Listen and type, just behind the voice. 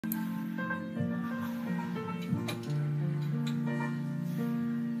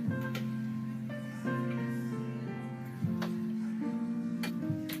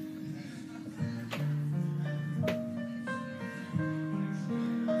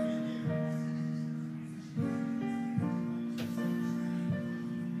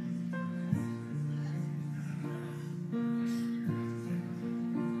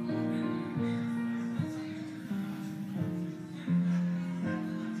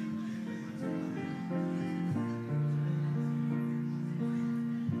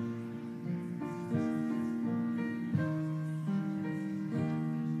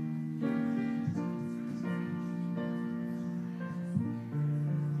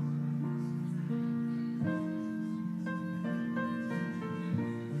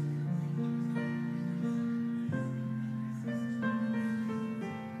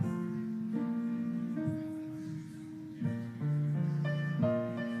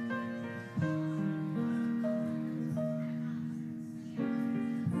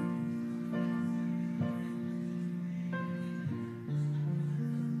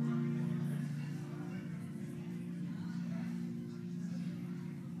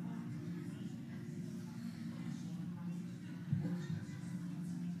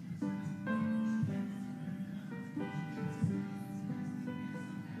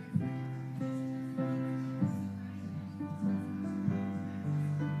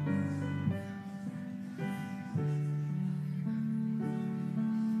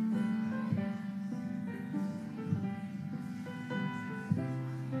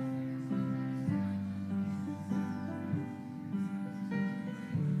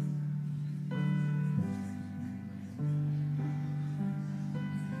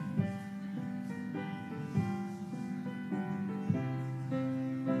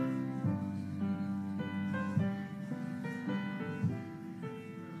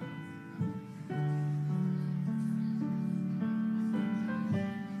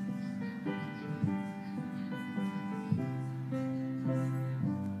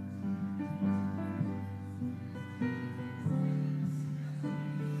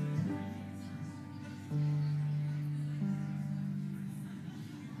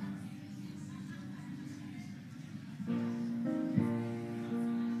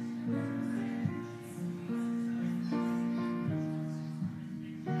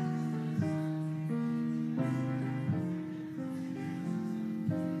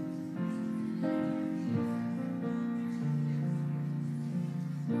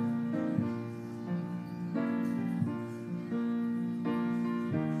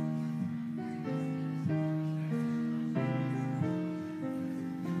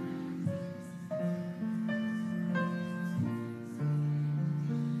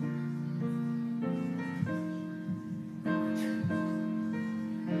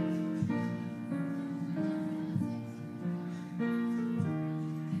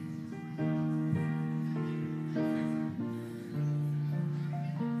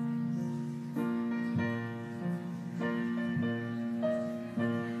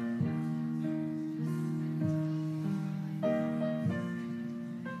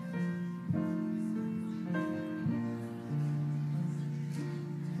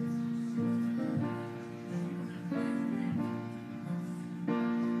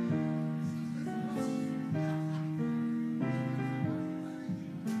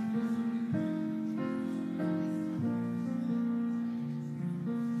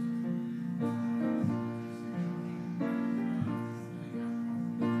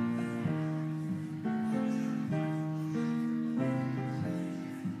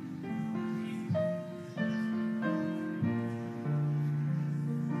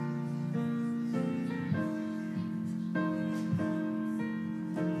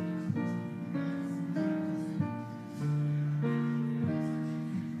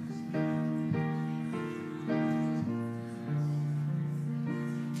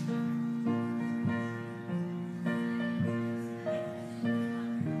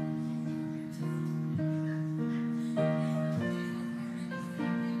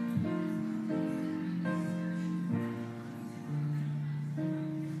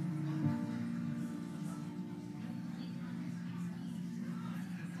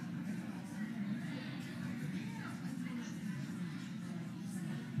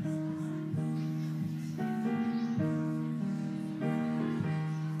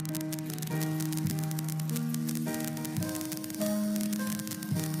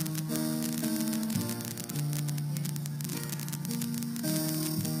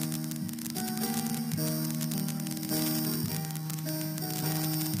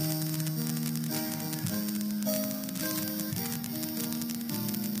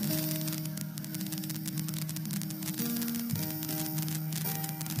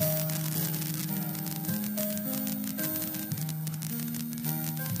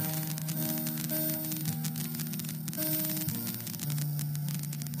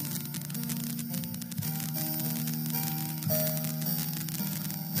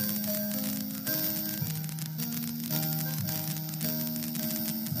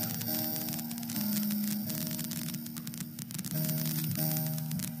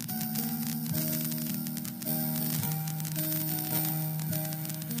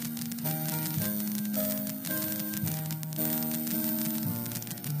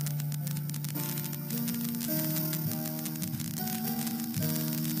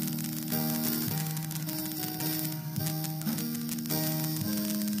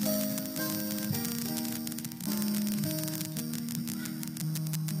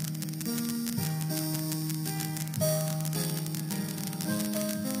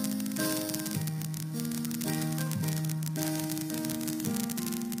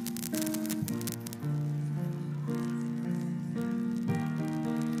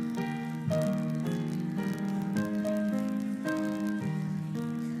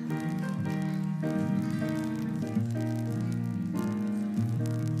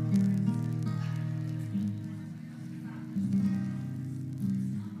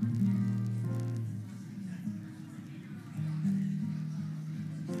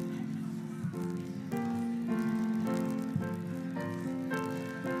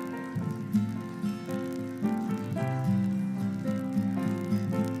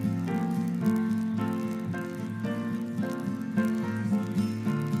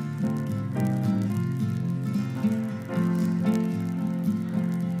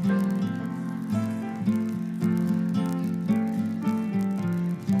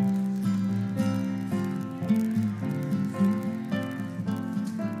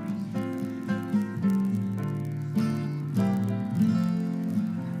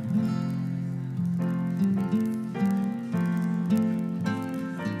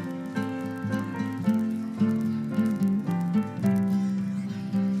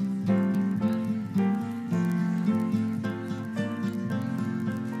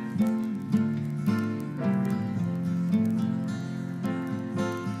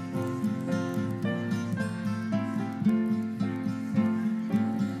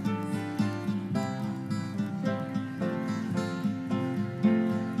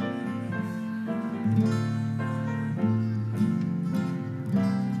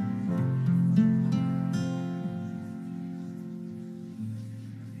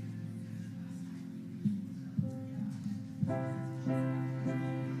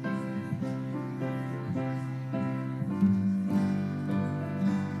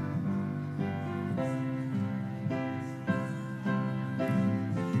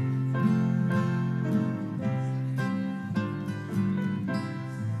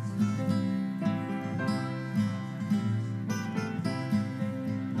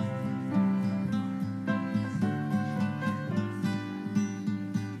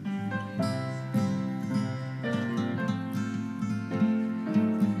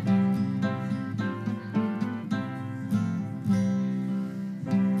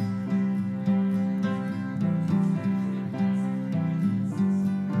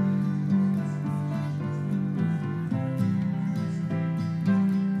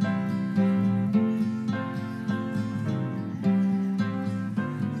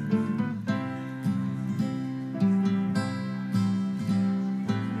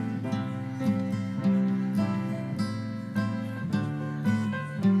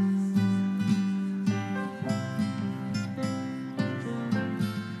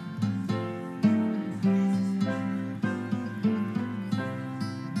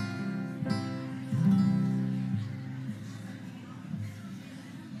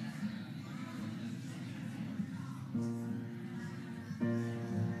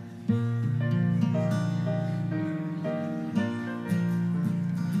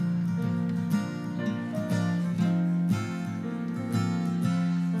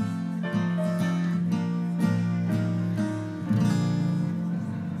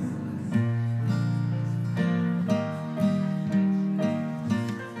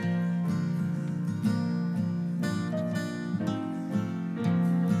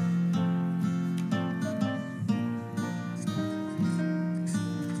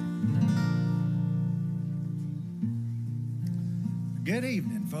Good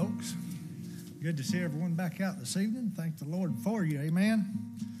evening, folks. Good to see everyone back out this evening. Thank the Lord for you, amen.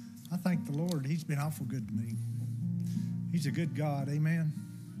 I thank the Lord. He's been awful good to me. He's a good God, amen.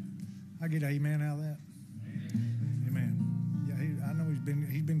 I get amen out of that. Amen. Yeah, I know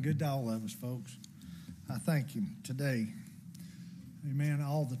he's been good to all of us, folks. I thank him today, amen,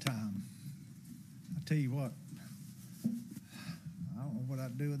 all the time. I tell you what, I don't know what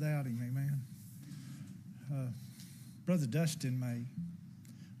I'd do without him, amen. Brother Dustin May,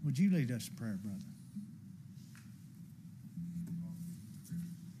 would you lead us in prayer, brother?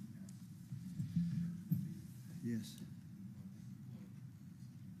 Yes.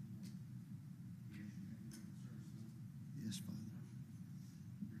 Yes, Father.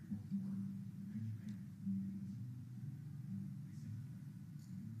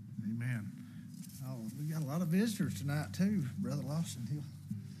 Amen. Oh, we got a lot of visitors tonight, too. Brother Lawson, he'll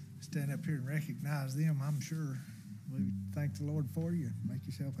stand up here and recognize them, I'm sure. We thank the Lord for you. Make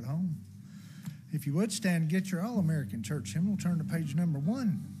yourself at home. If you would stand and get your All-American Church hymn, we'll turn to page number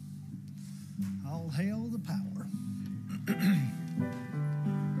 1. All hail the power.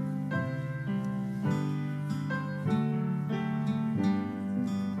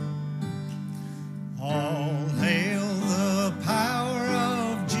 All hail the power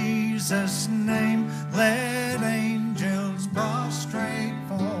of Jesus' name. Let angels prostrate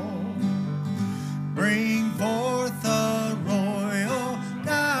fall. Bring forth a royal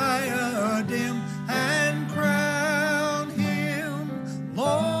diadem and crown him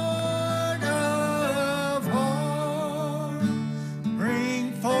Lord of all.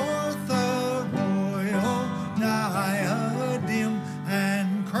 Bring forth a royal diadem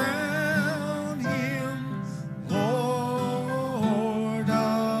and crown him Lord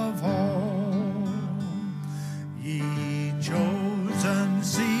of all. Ye chosen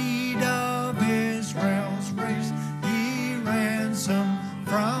seed of Israel's race, ye ransom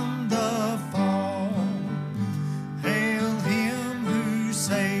from the fall. Hail him who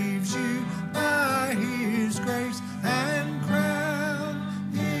saves you by his grace and crown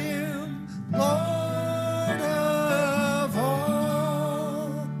him Lord of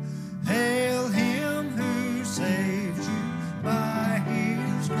all. Hail him who saves you by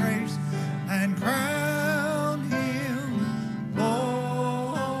his grace and crown him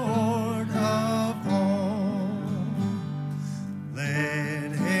Lord of all.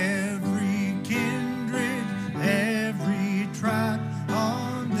 Let every kindred, every tribe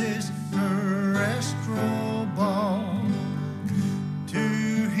on this terrestrial ball to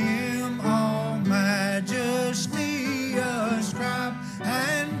him all majesty ascribe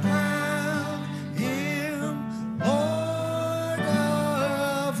and crown him Lord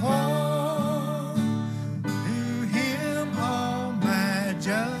of all. To him all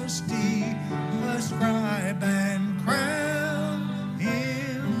majesty ascribe and crown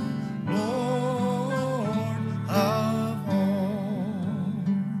him Lord of all.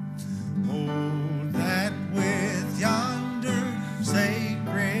 Oh, that with yonder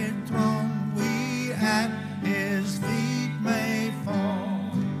sacred throne we at his feet may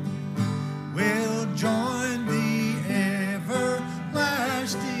fall. We'll join the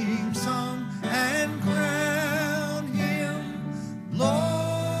everlasting song and crown him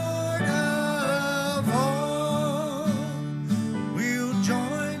Lord of all. We'll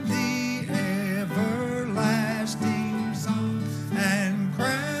join the everlasting song and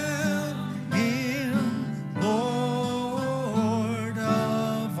crown him Lord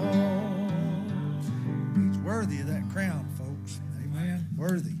of all. He's worthy of that crown, folks. Amen.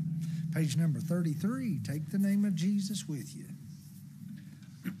 Worthy. Page number 33. Take the name of Jesus with you.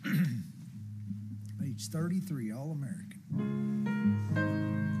 Page 33, All American.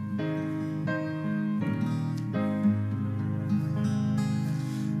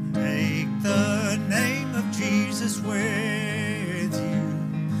 Take the name of Jesus with you,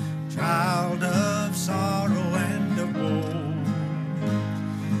 child of sorrow and of woe.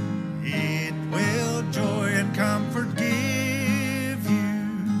 It will joy and comfort give you.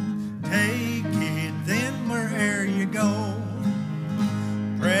 Take it then where'er you go.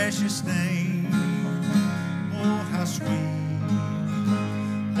 Precious name, oh how sweet,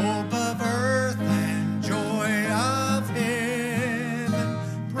 hope of earth and joy of heaven.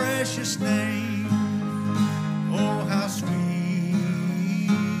 Precious name, oh how sweet,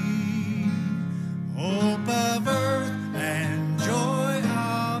 hope of earth and joy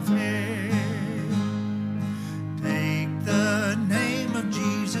of heaven. Take the name of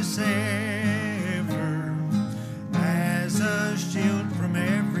Jesus ever as a shield from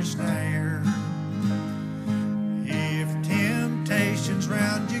every snare. If temptations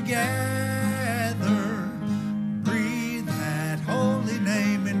round you gather, breathe that holy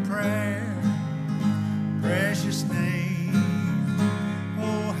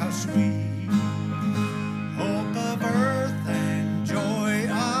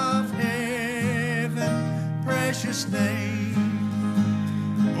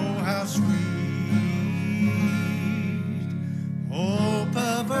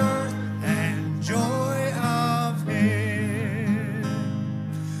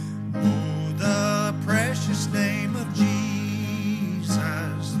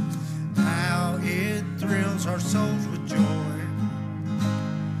fills our souls with joy.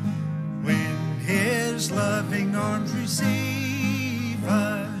 When his loving arms receive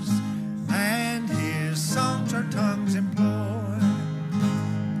us, and his songs our tongues employ,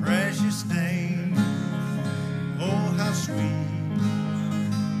 precious name, oh how sweet,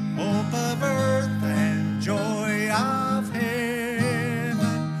 hope of earth and joy of heaven,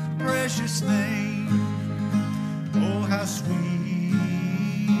 precious name, oh how sweet,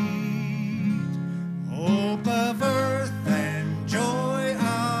 hope of earth and joy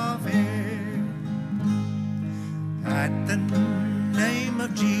of heaven. At the name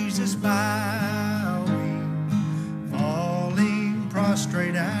of Jesus bowing, falling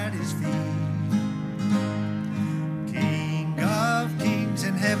prostrate at his feet, King of kings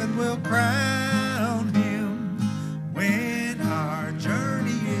in heaven will crown him when our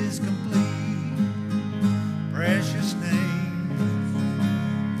journey is complete. Precious name,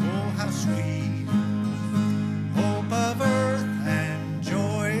 oh how sweet, hope of earth and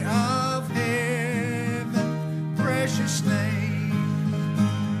joy of heaven, precious name,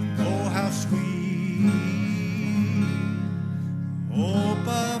 oh how sweet, hope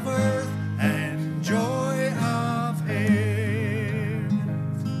of earth and joy of heaven.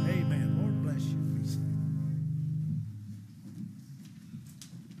 Amen. Lord bless you.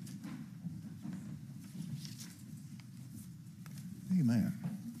 Amen.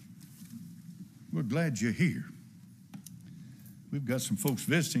 We're glad you're here. We've got some folks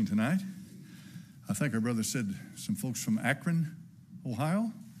visiting tonight. I think our brother said some folks from Akron,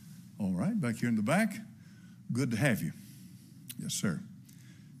 Ohio. All right, back here in the back. Good to have you. Yes, sir.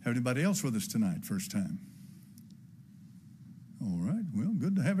 Have anybody else with us tonight, first time? All right, well,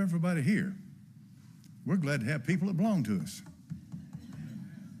 good to have everybody here. We're glad to have people that belong to us.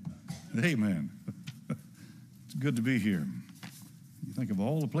 Amen. It's good to be here. You think of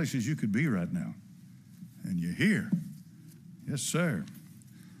all the places you could be right now, and you're here. Yes, sir.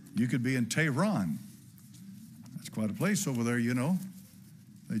 You could be in Tehran. That's quite a place over there, you know.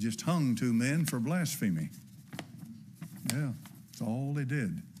 They just hung 2 men for blasphemy. Yeah, that's all they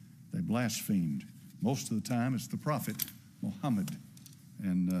did. They blasphemed. Most of the time, it's the prophet Muhammad.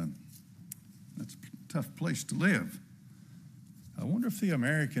 And that's a tough place to live. I wonder if the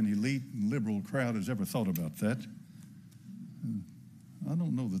American elite and liberal crowd has ever thought about that. I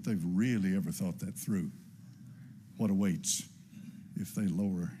don't know that they've really ever thought that through. What awaits if they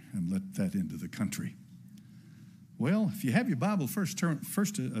lower and let that into the country? Well, if you have your Bible, turn to 1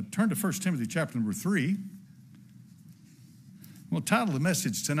 Timothy chapter number 3. We'll title the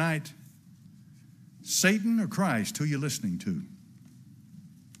message tonight, Satan or Christ, who you listening to?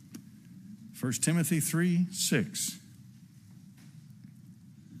 1 Timothy 3:6.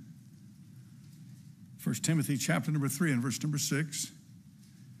 1 Timothy chapter number 3 and verse number 6.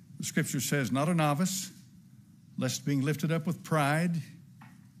 The scripture says, not a novice, lest being lifted up with pride,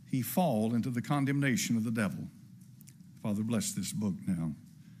 he fall into the condemnation of the devil. Father, bless this book now.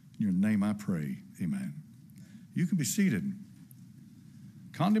 In your name I pray, amen. You can be seated.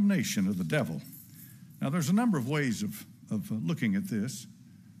 Condemnation of the devil. Now, there's a number of ways of looking at this.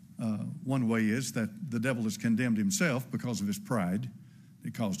 One way is that the devil has condemned himself because of his pride.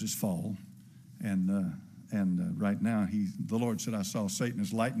 It caused his fall. And right now, the Lord said, I saw Satan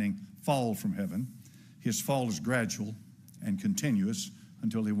as lightning fall from heaven. His fall is gradual and continuous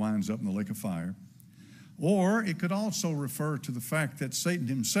until he winds up in the lake of fire. Or it could also refer to the fact that Satan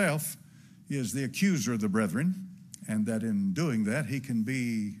himself is the accuser of the brethren, and that in doing that, he can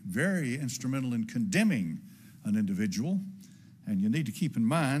be very instrumental in condemning an individual. And you need to keep in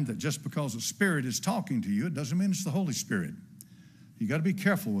mind that just because a spirit is talking to you, it doesn't mean it's the Holy Spirit. You got to be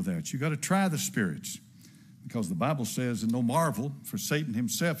careful with that. You got to try the spirits, because the Bible says, and no marvel, for Satan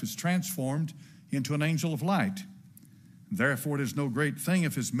himself is transformed into an angel of light. Therefore, it is no great thing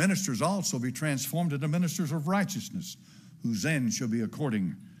if his ministers also be transformed into ministers of righteousness, whose end shall be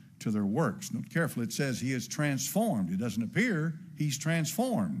according to their works. Note carefully, it says he is transformed. It doesn't appear, he's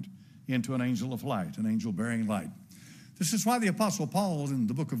transformed into an angel of light, an angel bearing light. This is why the Apostle Paul in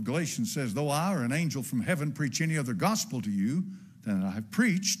the book of Galatians says, though I or an angel from heaven preach any other gospel to you than I have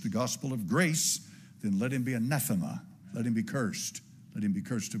preached, the gospel of grace, then let him be anathema. Let him be cursed. Let him be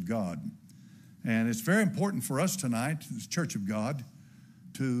cursed of God. And it's very important for us tonight, as Church of God,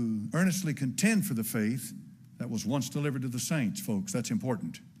 to earnestly contend for the faith that was once delivered to the saints, folks. That's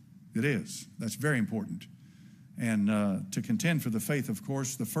important. It is. That's very important. And to contend for the faith, of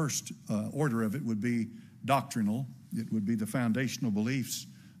course, the first order of it would be doctrinal. It would be the foundational beliefs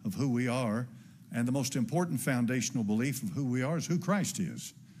of who we are. And the most important foundational belief of who we are is who Christ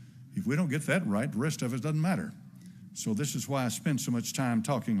is. If we don't get that right, the rest of it doesn't matter. So this is why I spend so much time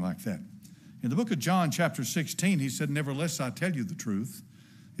talking like that. In the book of John, chapter 16, he said, "Nevertheless, I tell you the truth.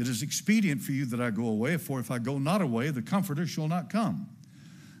 It is expedient for you that I go away, for if I go not away, the Comforter shall not come.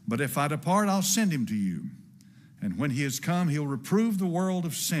 But if I depart, I'll send him to you. And when he has come, he'll reprove the world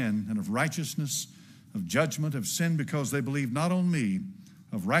of sin and of righteousness, of judgment, of sin because they believe not on me,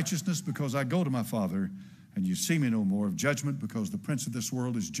 of righteousness because I go to my Father, and you see me no more, of judgment because the prince of this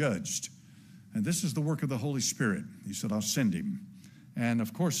world is judged." And this is the work of the Holy Spirit. He said, "I'll send him." And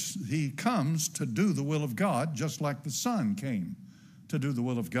of course, he comes to do the will of God, just like the Son came to do the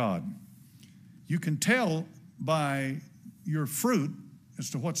will of God. You can tell by your fruit as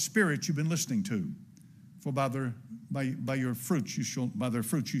to what spirit you've been listening to. For by their fruits you shall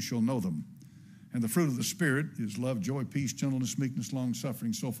know them. And the fruit of the Spirit is love, joy, peace, gentleness, meekness,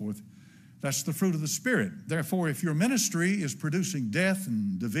 long-suffering, so forth. That's the fruit of the Spirit. Therefore, if your ministry is producing death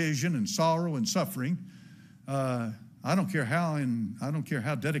and division and sorrow and suffering, I don't care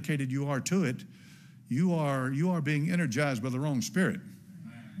how dedicated you are to it, you are being energized by the wrong spirit.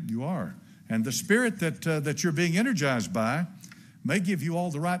 You are. And the spirit that you're being energized by may give you all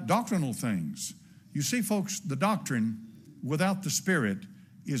the right doctrinal things. You see, folks, the doctrine without the Spirit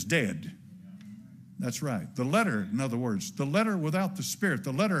is dead. That's right. The letter, in other words, the letter without the Spirit,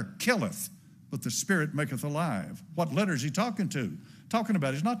 the letter killeth, but the Spirit maketh alive. What letter is he talking to?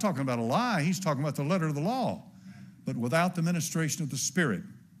 He's not talking about a lie. He's talking about the letter of the law. But without the ministration of the Spirit,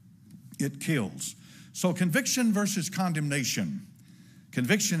 it kills. So conviction versus condemnation.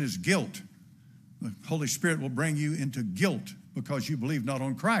 Conviction is guilt. The Holy Spirit will bring you into guilt because you believe not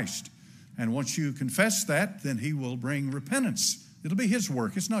on Christ. And once you confess that, then he will bring repentance. It'll be his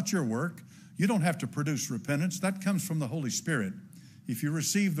work. It's not your work. You don't have to produce repentance. That comes from the Holy Spirit. If you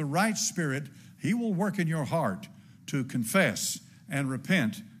receive the right spirit, he will work in your heart to confess and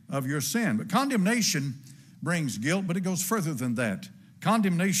repent of your sin. But condemnation brings guilt, but it goes further than that.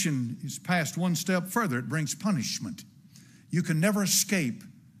 Condemnation is past one step further. It brings punishment. You can never escape.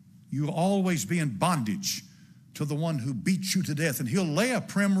 You'll always be in bondage to the one who beats you to death, and he'll lay a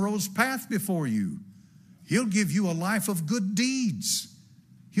primrose path before you. He'll give you a life of good deeds.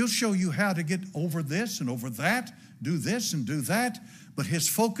 He'll show you how to get over this and over that, do this and do that, but his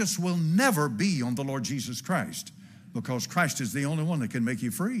focus will never be on the Lord Jesus Christ, because Christ is the only one that can make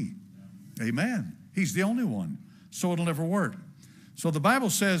you free. Amen. He's the only one, so it'll never work. So the Bible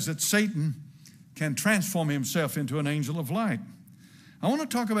says that Satan can transform himself into an angel of light. I want to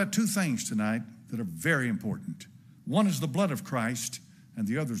talk about two things tonight that are very important. One is the blood of Christ, and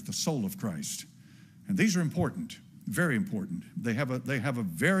the other is the soul of Christ. And these are important, very important. They have a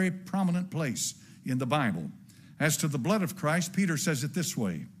very prominent place in the Bible. As to the blood of Christ, Peter says it this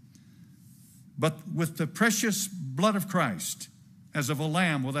way: "But with the precious blood of Christ, as of a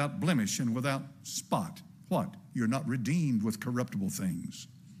lamb without blemish and without spot." What? You're not redeemed with corruptible things,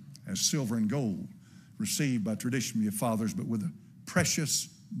 as silver and gold, received by tradition of your fathers, but with the precious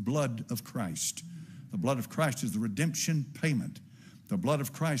blood of Christ. The blood of Christ is the redemption payment. The blood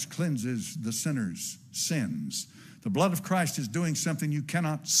of Christ cleanses the sinner's sins. The blood of Christ is doing something you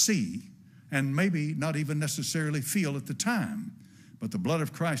cannot see and maybe not even necessarily feel at the time. But the blood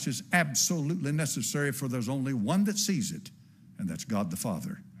of Christ is absolutely necessary, for there's only one that sees it, and that's God the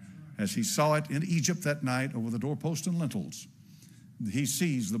Father. As he saw it in Egypt that night over the doorpost and lintels, he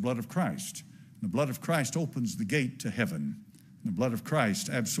sees the blood of Christ. The blood of Christ opens the gate to heaven. The blood of Christ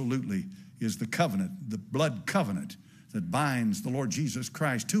absolutely is the covenant, the blood covenant that binds the Lord Jesus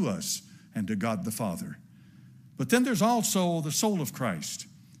Christ to us and to God the Father. But then there's also the soul of Christ.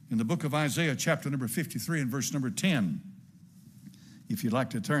 In the book of Isaiah, chapter number 53 and verse number 10, if you'd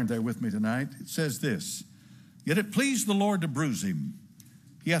like to turn there with me tonight, it says this: "Yet it pleased the Lord to bruise him.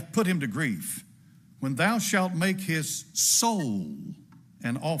 He hath put him to grief. When thou shalt make his soul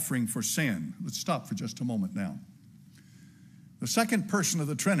an offering for sin." Let's stop for just a moment now. The second person of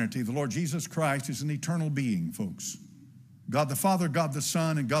the Trinity, the Lord Jesus Christ, is an eternal being, folks. God the Father, God the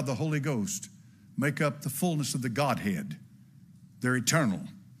Son, and God the Holy Ghost make up the fullness of the Godhead. They're eternal.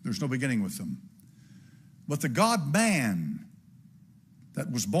 There's no beginning with them. But the God-man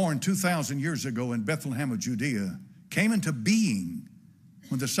that was born 2,000 years ago in Bethlehem of Judea came into being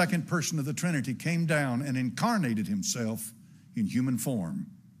when the second person of the Trinity came down and incarnated himself in human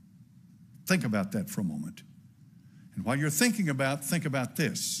form. Think about that for a moment. And while you're think about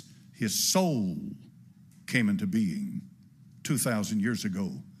this. His soul came into being 2,000 years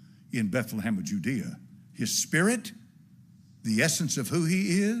ago in Bethlehem of Judea. His spirit, the essence of who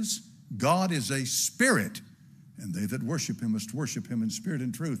he is, God is a spirit, and they that worship him must worship him in spirit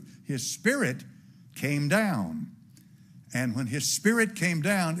and truth. His spirit came down. And when his spirit came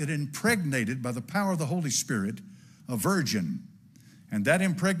down, it impregnated by the power of the Holy Spirit a virgin. And that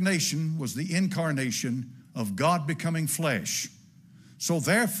impregnation was the incarnation of God becoming flesh. So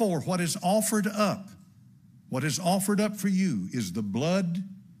therefore, what is offered up for you is the blood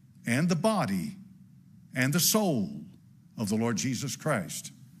and the body and the soul of the Lord Jesus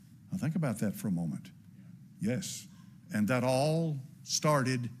Christ. Now think about that for a moment. Yes. And that all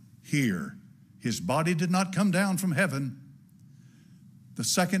started here. His body did not come down from heaven. The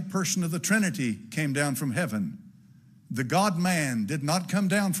second person of the Trinity came down from heaven. The God-man did not come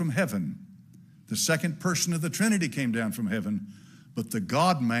down from heaven. The second person of the Trinity came down from heaven. But the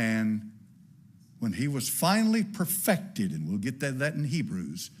God-man, when he was finally perfected, and we'll get that in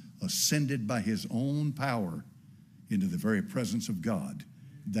Hebrews, ascended by his own power into the very presence of God.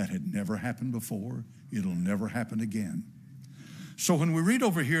 That had never happened before. It'll never happen again. So when we read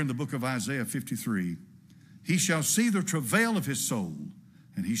over here in the book of Isaiah 53, he shall see the travail of his soul,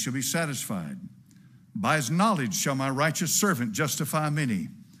 and he shall be satisfied. By his knowledge shall my righteous servant justify many,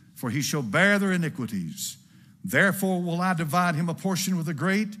 for he shall bear their iniquities. Therefore will I divide him a portion with the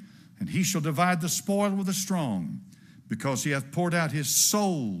great, and he shall divide the spoil with the strong, because he hath poured out his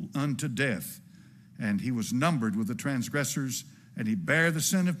soul unto death, and he was numbered with the transgressors, and he bare the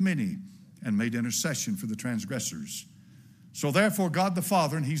sin of many, and made intercession for the transgressors. So therefore God the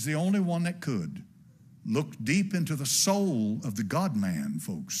Father, and he's the only one that could, looked deep into the soul of the God-man,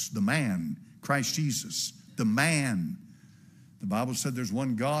 folks, the man, Christ Jesus, the man. The Bible said there's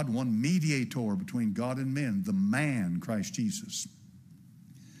one God, one mediator between God and men, the man, Christ Jesus.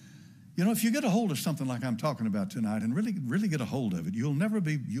 You know, if you get a hold of something like I'm talking about tonight and really get a hold of it,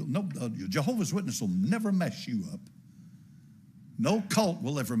 Jehovah's Witness will never mess you up. No cult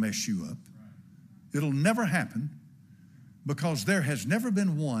will ever mess you up. It'll never happen, because there has never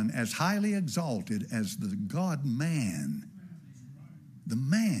been one as highly exalted as the God-man, the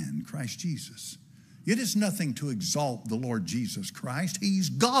man, Christ Jesus. It is nothing to exalt the Lord Jesus Christ. He's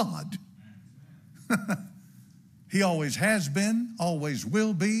God. He always has been, always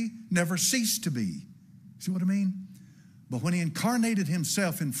will be, never ceased to be. See what I mean? But when he incarnated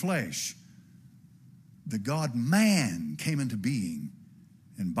himself in flesh, the God-man came into being.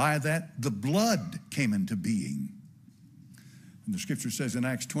 And by that, the blood came into being. And the scripture says in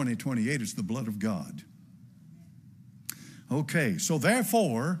Acts 20:28, it's the blood of God. Okay, so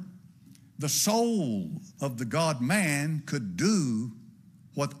therefore, the soul of the God-man could do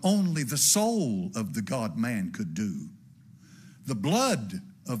what only the soul of the God-man could do. The blood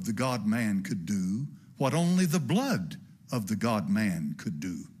of the God-man could do what only the blood of the God-man could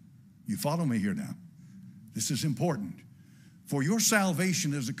do. You follow me here now? This is important. For your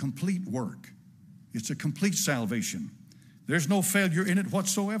salvation is a complete work. It's a complete salvation. There's no failure in it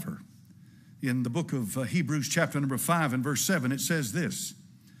whatsoever. In the book of Hebrews chapter number 5 and verse 7, it says this: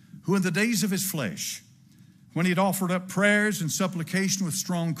 who in the days of his flesh, when he had offered up prayers and supplication with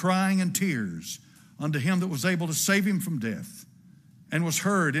strong crying and tears unto him that was able to save him from death, and was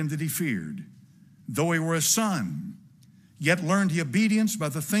heard in that he feared, though he were a son, yet learned he obedience by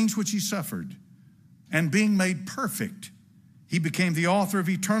the things which he suffered, and being made perfect, he became the author of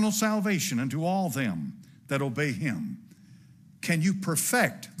eternal salvation unto all them that obey him. Can you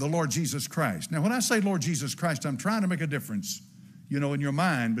perfect the Lord Jesus Christ? Now, when I say Lord Jesus Christ, I'm trying to make a difference, in your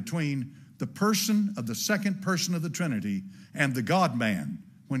mind between the person of the second person of the Trinity and the God-man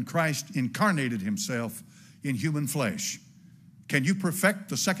when Christ incarnated himself in human flesh. Can you perfect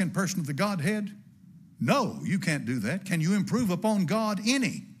the second person of the Godhead? No, you can't do that. Can you improve upon God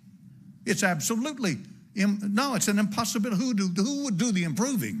any? It's absolutely, no, it's an impossibility. Who would do the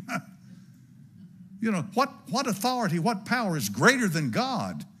improving? What authority, what power is greater than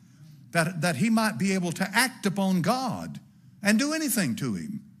God that he might be able to act upon God and do anything to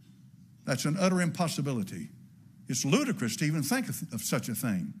him? That's an utter impossibility. It's ludicrous to even think of such a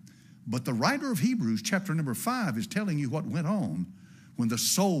thing. But the writer of Hebrews chapter number 5 is telling you what went on when the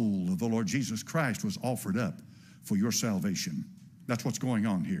soul of the Lord Jesus Christ was offered up for your salvation. That's what's going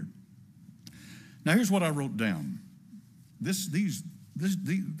on here. Now here's what I wrote down.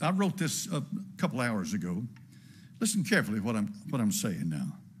 I wrote this a couple hours ago. Listen carefully what I'm saying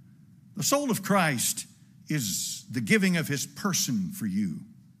now. The soul of Christ is the giving of his person for you.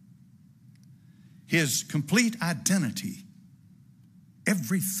 His complete identity,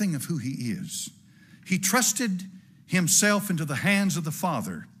 everything of who he is. He trusted himself into the hands of the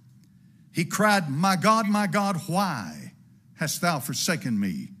Father. He cried, my God, why hast thou forsaken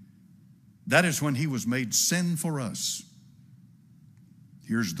me? That is when he was made sin for us.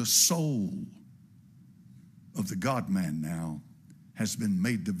 Here's the soul of the God-man now has been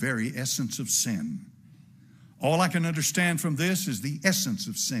made the very essence of sin. All I can understand from this is the essence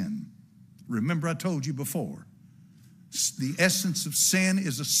of sin. Remember, I told you before, The essence of sin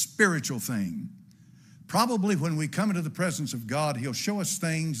is a spiritual thing. Probably when we come into the presence of God, He'll show us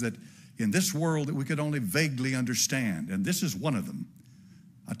things that in this world that we could only vaguely understand, and this is one of them.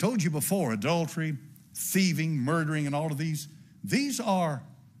 I told you before, adultery, thieving, murdering, and all of these are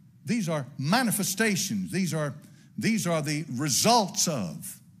manifestations. These are the results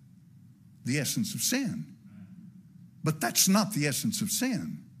of the essence of sin. But that's not the essence of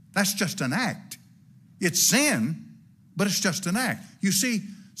sin. That's just an act. It's sin, but it's just an act. You see,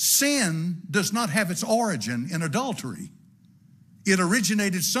 sin does not have its origin in adultery. It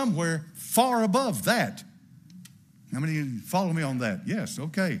originated somewhere far above that. How many of you follow me on that? Yes,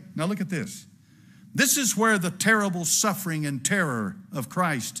 okay. Now look at this. This is where the terrible suffering and terror of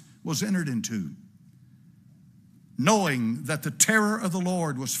Christ was entered into. Knowing that the terror of the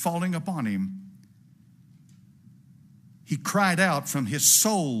Lord was falling upon Him, He cried out from His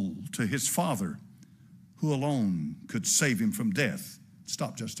soul to His Father, who alone could save Him from death.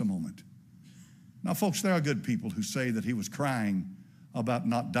 Stop just a moment. Now, folks, there are good people who say that He was crying about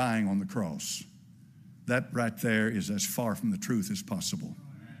not dying on the cross. That right there is as far from the truth as possible.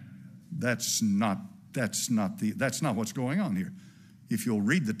 That's not what's going on here. If you'll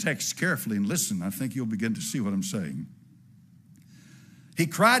read the text carefully and listen, I think you'll begin to see what I'm saying. He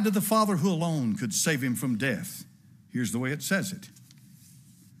cried to the Father who alone could save Him from death. Here's the way it says it.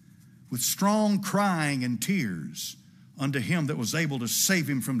 With strong crying and tears unto Him that was able to save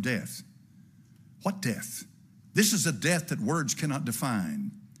Him from death. What death? This is a death that words cannot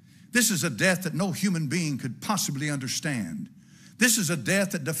define. This is a death that no human being could possibly understand. This is a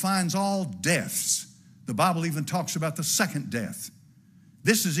death that defines all deaths. The Bible even talks about the second death.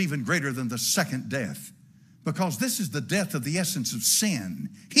 This is even greater than the second death, because this is the death of the essence of sin.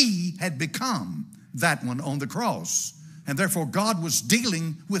 He had become that one on the cross, and therefore God was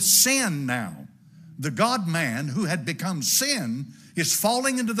dealing with sin now. The God-man who had become sin is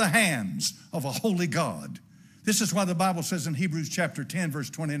falling into the hands of a holy God. This is why the Bible says in Hebrews chapter 10, verse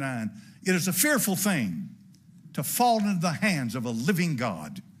 29, it is a fearful thing to fall into the hands of a living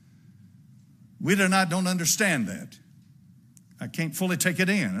God. We don't understand that. I can't fully take it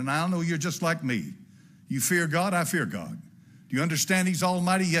in, and I know you're just like me. You fear God, I fear God. Do you understand He's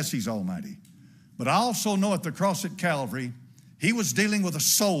almighty? Yes, He's almighty. But I also know at the cross at Calvary, He was dealing with the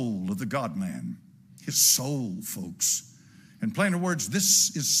soul of the God-man. His soul, folks. In plainer words,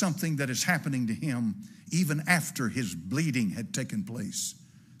 this is something that is happening to Him even after His bleeding had taken place.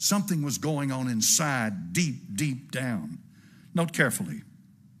 Something was going on inside, deep, deep down. Note carefully.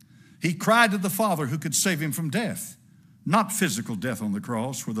 He cried to the Father who could save Him from death. Not physical death on the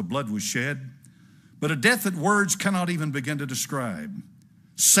cross where the blood was shed, but a death that words cannot even begin to describe.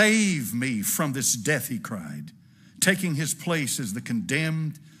 Save me from this death, He cried. Taking His place as the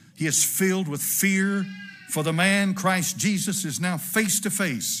condemned, He is filled with fear, for the man, Christ Jesus, is now face to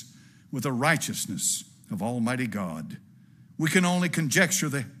face with the righteousness of Almighty God. We can only conjecture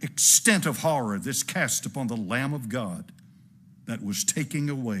the extent of horror this cast upon the Lamb of God that was taking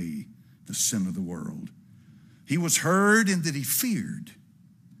away the sin of the world. He was heard in that He feared.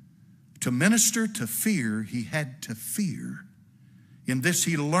 To minister to fear, He had to fear. In this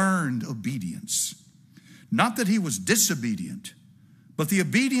He learned obedience. Not that He was disobedient, but the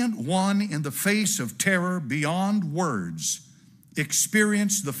obedient one in the face of terror beyond words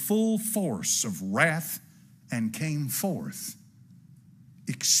experienced the full force of wrath and came forth.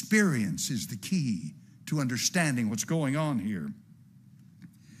 Experience is the key to understanding what's going on here.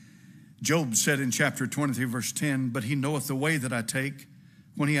 Job said in chapter 23, verse 10, but He knoweth the way that I take.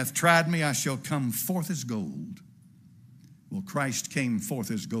 When He hath tried me, I shall come forth as gold. Well, Christ came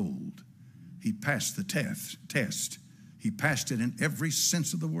forth as gold. He passed the test. He passed it in every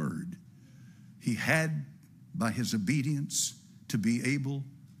sense of the word. He had, by His obedience, to be able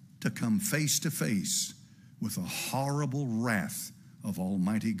to come face to face with the horrible wrath of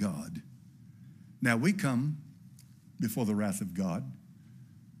Almighty God. Now, we come before the wrath of God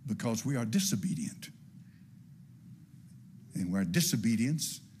because we are disobedient. And where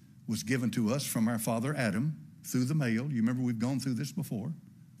disobedience was given to us from our father Adam through the male. You remember we've gone through this before.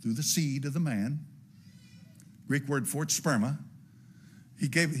 Through the seed of the man. Greek word for it, sperma.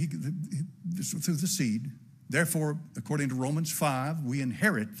 This through the seed. Therefore, according to Romans 5, we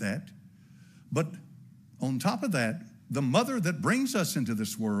inherit that. But on top of that, the mother that brings us into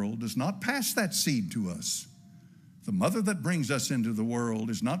this world does not pass that seed to us. The mother that brings us into the world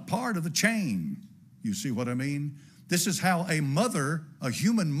is not part of the chain. You see what I mean? This is how a mother, a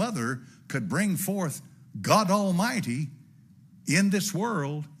human mother, could bring forth God Almighty in this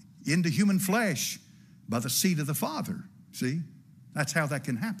world, into human flesh, by the seed of the Father. See? That's how that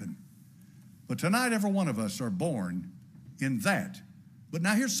can happen. But tonight, every one of us are born in that. But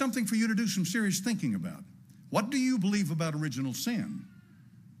now here's something for you to do some serious thinking about. What do you believe about original sin?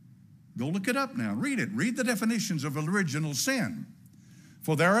 Go look it up now. Read it. Read the definitions of original sin.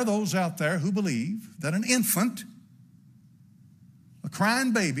 For there are those out there who believe that an infant, a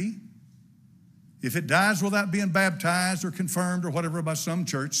crying baby, if it dies without being baptized or confirmed or whatever by some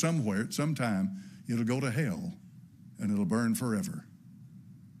church somewhere at some time, it'll go to hell and it'll burn forever.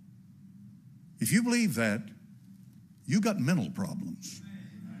 If you believe that, you got mental problems.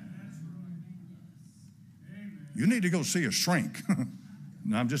 You need to go see a shrink.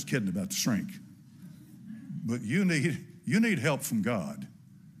 No, I'm just kidding about the shrink. But you need help from God.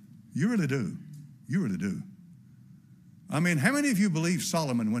 You really do. You really do. I mean, how many of you believe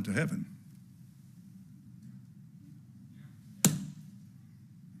Solomon went to heaven?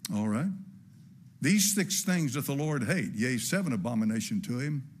 All right. These 6 things that the Lord hate, yea, 7 abomination to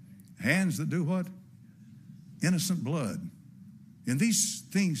him. Hands that do what? Innocent blood. In these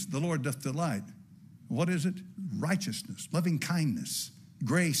things the Lord doth delight. What is it? Righteousness, loving kindness,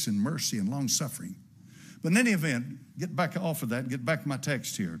 grace and mercy and long suffering. But in any event, get back off of that and get back to my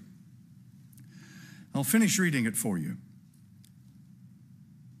text here. I'll finish reading it for you.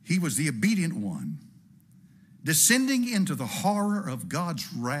 He was the obedient one, descending into the horror of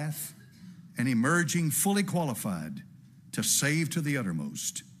God's wrath and emerging fully qualified to save to the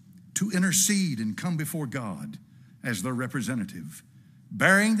uttermost, to intercede and come before God as their representative,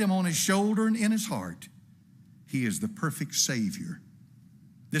 bearing them on his shoulder and in his heart. He is the perfect Savior.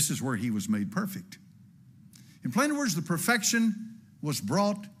 This is where he was made perfect. In plain words, the perfection was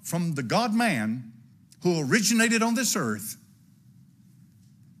brought from the God-man who originated on this earth.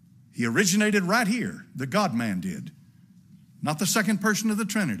 He originated right here. The God-man did. Not the second person of the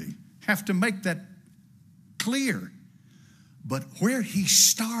Trinity. Have to make that clear. But where he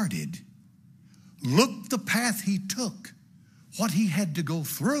started, look the path he took, what he had to go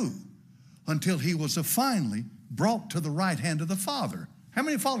through until he was finally brought to the right hand of the Father. How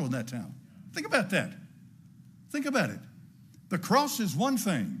many follow in that now? Think about that. Think about it. The cross is one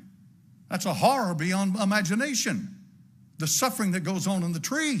thing. That's a horror beyond imagination. The suffering that goes on in the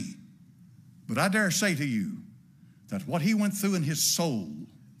tree. But I dare say to you that what he went through in his soul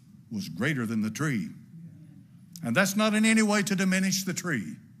was greater than the tree. And that's not in any way to diminish the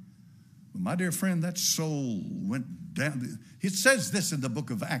tree. But my dear friend, that soul went down. It says this in the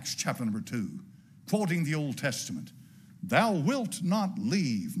book of Acts chapter number 2, quoting the Old Testament. Thou wilt not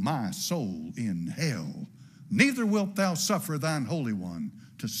leave my soul in hell, neither wilt thou suffer thine Holy One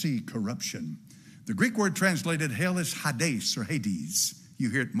to see corruption. The Greek word translated hell is Hades or Hades. You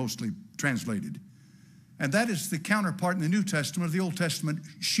hear it mostly translated. And that is the counterpart in the New Testament of the Old Testament,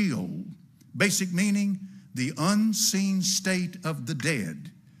 Sheol. Basic meaning, the unseen state of the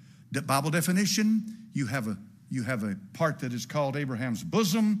dead. The Bible definition, you have a part that is called Abraham's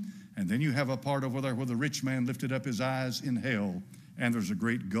bosom, and then you have a part over there where the rich man lifted up his eyes in hell, and there's a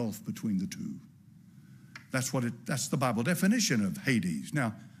great gulf between the two. That's the Bible definition of Hades.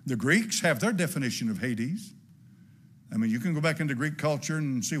 Now, the Greeks have their definition of Hades. I mean, you can go back into Greek culture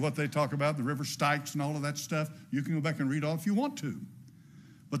and see what they talk about, the river Styx and all of that stuff. You can go back and read all if you want to.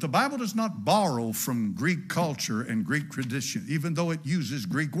 But the Bible does not borrow from Greek culture and Greek tradition, even though it uses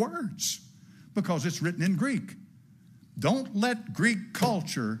Greek words, because it's written in Greek. Don't let Greek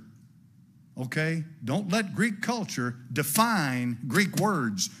culture, okay, don't let Greek culture define Greek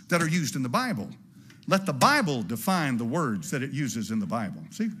words that are used in the Bible. Let the Bible define the words that it uses in the Bible.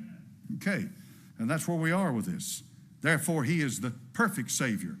 See? Okay. And that's where we are with this. Therefore, he is the perfect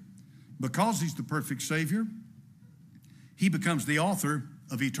Savior. Because he's the perfect Savior, he becomes the author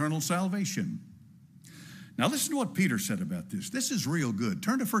of eternal salvation. Now, listen to what Peter said about this. This is real good.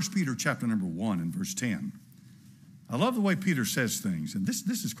 Turn to 1 Peter chapter number 1 and verse 10. I love the way Peter says things, and this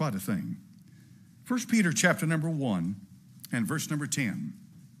is quite a thing. 1 Peter chapter number 1 and verse number 10.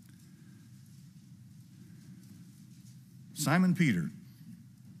 Simon Peter.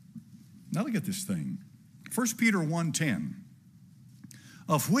 Now look at this thing. 1 Peter 1:10.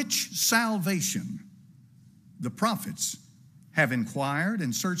 Of which salvation the prophets have inquired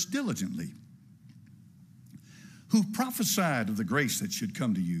and searched diligently, who prophesied of the grace that should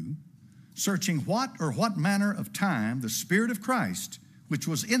come to you, searching what manner of time the Spirit of Christ, which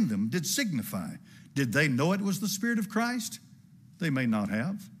was in them, did signify. Did they know it was the Spirit of Christ? They may not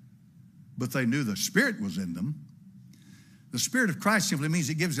have, but they knew the Spirit was in them. The Spirit of Christ simply means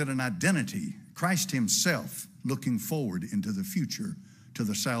it gives it an identity. Christ himself looking forward into the future to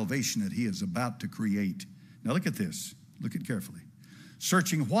the salvation that he is about to create. Now look at this. Look at carefully.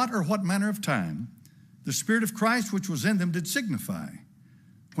 Searching what manner of time the Spirit of Christ which was in them did signify,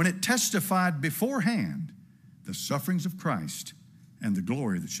 when it testified beforehand the sufferings of Christ and the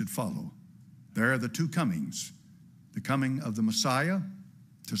glory that should follow. There are the two comings. The coming of the Messiah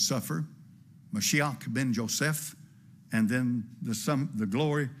to suffer, Mashiach ben Joseph, and then the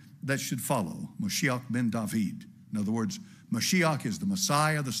glory that should follow, Mashiach ben David. In other words, Mashiach is the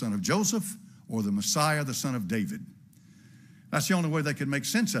Messiah, the son of Joseph, or the Messiah, the son of David. That's the only way they can make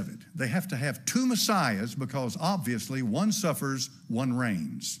sense of it. They have to have two Messiahs because obviously one suffers, one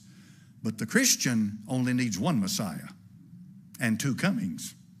reigns. But the Christian only needs one Messiah and two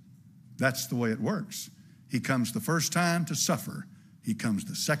comings. That's the way it works. He comes the first time to suffer. He comes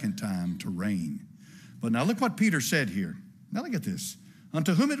the second time to reign. But now look what Peter said here. Now look at this.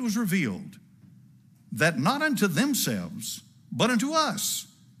 Unto whom it was revealed that not unto themselves, but unto us,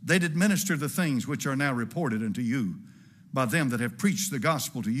 they did minister the things which are now reported unto you by them that have preached the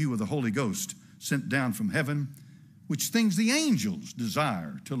gospel to you of the Holy Ghost sent down from heaven, which things the angels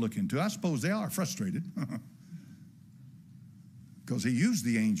desire to look into. I suppose they are frustrated because he used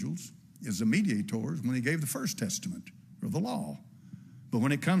the angels as the mediators when he gave the first testament or the law. But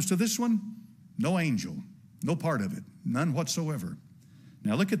when it comes to this one, no angel, no part of it, none whatsoever.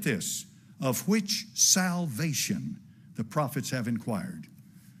 Now look at this. Of which salvation the prophets have inquired.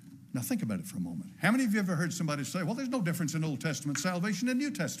 Now think about it for a moment. How many of you ever heard somebody say, well, there's no difference in Old Testament salvation and New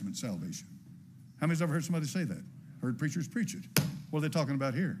Testament salvation? How many's ever heard somebody say that? Heard preachers preach it. What are they talking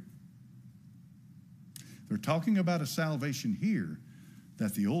about here? They're talking about a salvation here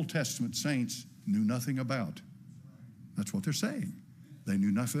that the Old Testament saints knew nothing about. That's what they're saying. They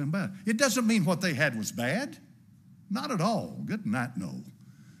knew nothing about it. It doesn't mean what they had was bad. Not at all. Good night, no.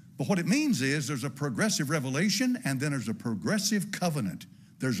 But what it means is there's a progressive revelation and then there's a progressive covenant.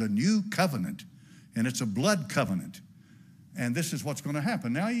 There's a new covenant, and it's a blood covenant. And this is what's going to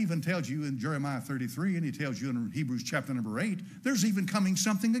happen. Now he even tells you in Jeremiah 33, and he tells you in Hebrews chapter number 8, there's even coming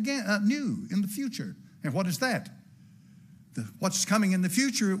something again new in the future. And what is that? What's coming in the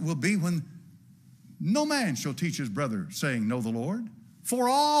future will be when no man shall teach his brother, saying, know the Lord. For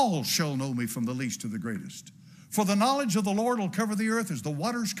all shall know me from the least to the greatest. For the knowledge of the Lord will cover the earth as the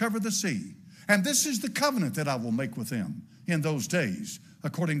waters cover the sea. And this is the covenant that I will make with them in those days,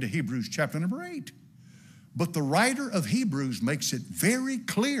 according to Hebrews chapter number 8. But the writer of Hebrews makes it very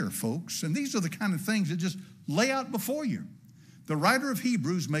clear, folks, and these are the kind of things that just lay out before you. The writer of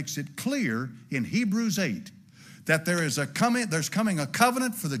Hebrews makes it clear in Hebrews 8 that there's coming a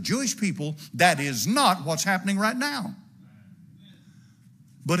covenant for the Jewish people that is not what's happening right now.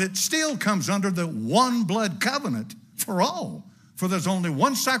 But it still comes under the one blood covenant for all. For there's only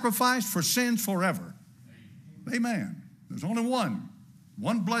one sacrifice for sins forever. Amen. There's only one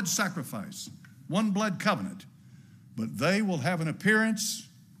blood sacrifice, one blood covenant. But they will have an appearance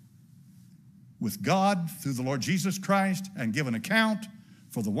with God through the Lord Jesus Christ and give an account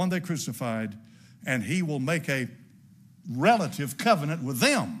for the one they crucified, and he will make a relative covenant with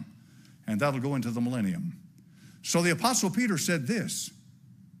them, and that'll go into the millennium. So the Apostle Peter said this,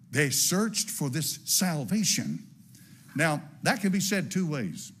 they searched for this salvation. Now, that can be said two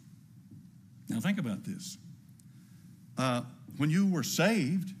ways. Now, think about this. When you were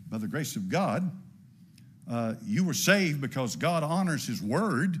saved by the grace of God, you were saved because God honors his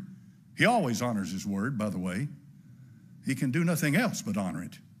word. He always honors his word, by the way. He can do nothing else but honor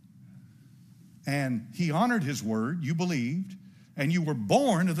it. And he honored his word, you believed, and you were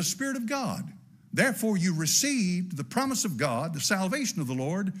born of the Spirit of God. Therefore, you received the promise of God, the salvation of the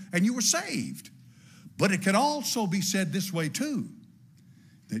Lord, and you were saved. But it can also be said this way too,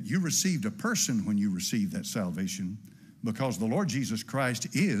 that you received a person when you received that salvation, because the Lord Jesus Christ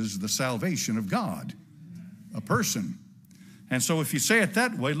is the salvation of God, a person. And so if you say it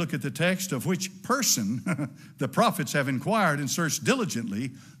that way, look at the text, of which person the prophets have inquired and searched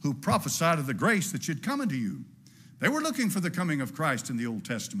diligently, who prophesied of the grace that should come unto you. They were looking for the coming of Christ in the Old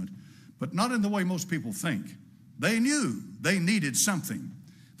Testament, but not in the way most people think. They knew they needed something.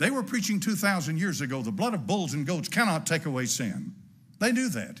 They were preaching 2,000 years ago, the blood of bulls and goats cannot take away sin. They knew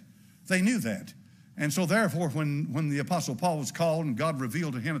that. They knew that. And so therefore, when the Apostle Paul was called and God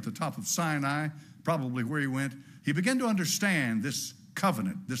revealed to him at the top of Sinai, probably where he went, he began to understand this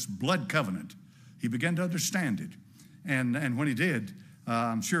covenant, this blood covenant. He began to understand it. And when he did,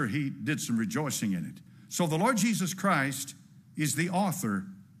 I'm sure he did some rejoicing in it. So the Lord Jesus Christ is the author.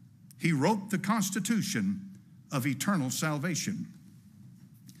 He wrote the constitution of eternal salvation.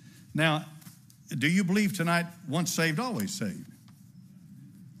 Now, do you believe tonight, once saved, always saved?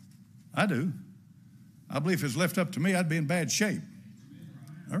 I do. I believe if it was left up to me, I'd be in bad shape.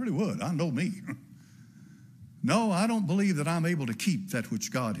 I really would. I know me. No, I don't believe that I'm able to keep that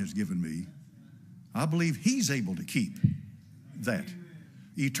which God has given me. I believe he's able to keep that.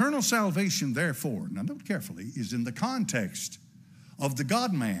 Eternal salvation, therefore, now note carefully, is in the context of the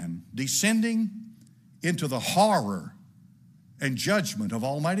God-man descending into the horror and judgment of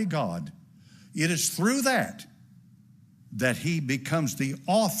Almighty God. It is through that he becomes the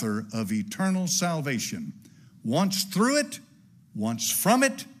author of eternal salvation. Once through it, once from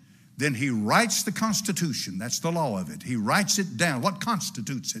it, then he writes the Constitution. That's the law of it. He writes it down. What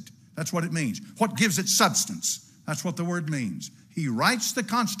constitutes it? That's what it means. What gives it substance? That's what the word means. He writes the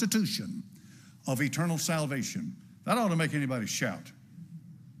Constitution of eternal salvation. That ought to make anybody shout.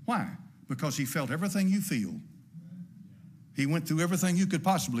 Why? Because he felt everything you feel. He went through everything you could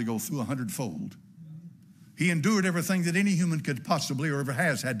possibly go through 100-fold. He endured everything that any human could possibly or ever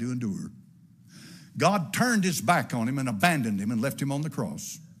has had to endure. God turned his back on him and abandoned him and left him on the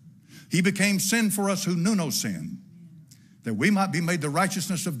cross. He became sin for us who knew no sin, that we might be made the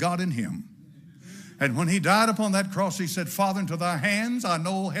righteousness of God in him. And when he died upon that cross, he said, Father, into thy hands I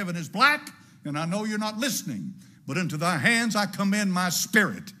know heaven is black, and I know you're not listening, but into thy hands I commend my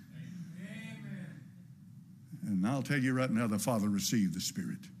spirit. Amen. And I'll tell you right now, the Father received the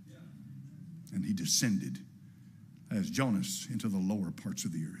Spirit. And he descended as Jonas into the lower parts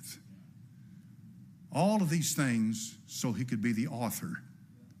of the earth. All of these things so he could be the author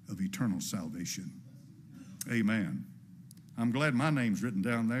of eternal salvation. Amen. I'm glad my name's written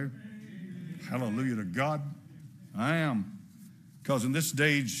down there. Hallelujah to God. I am. Because in this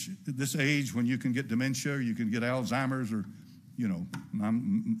age when you can get dementia, or you can get Alzheimer's, or, you know,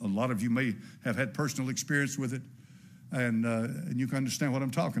 a lot of you may have had personal experience with it, and you can understand what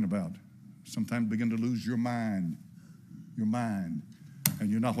I'm talking about. Sometimes begin to lose your mind, and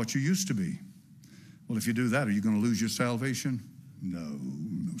you're not what you used to be. Well, if you do that, are you going to lose your salvation?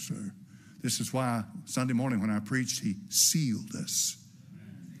 No, sir. This is why Sunday morning when I preached, he sealed us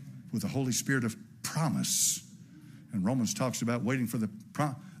with the Holy Spirit of promise. And Romans talks about waiting for the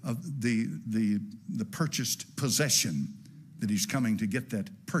purchased possession, that he's coming to get that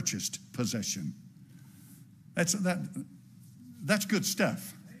purchased possession. That's good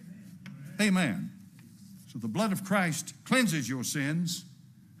stuff. Amen. So the blood of Christ cleanses your sins,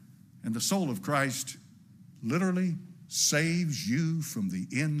 and the soul of Christ literally saves you from the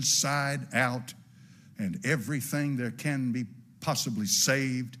inside out, and everything there can be possibly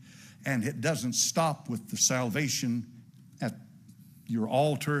saved. And it doesn't stop with the salvation at your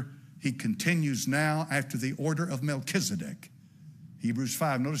altar. He continues now after the order of Melchizedek. Hebrews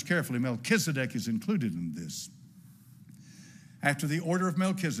 5, notice carefully, Melchizedek is included in this. After the order of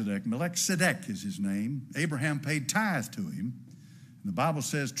Melchizedek, Melchizedek is his name, Abraham paid tithe to him. And the Bible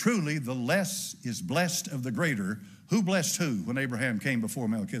says, truly the less is blessed of the greater. Who blessed who when Abraham came before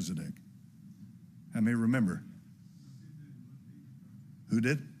Melchizedek? How many remember? Who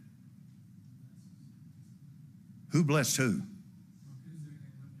did? Who blessed who?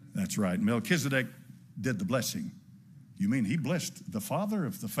 That's right. Melchizedek did the blessing. You mean he blessed the father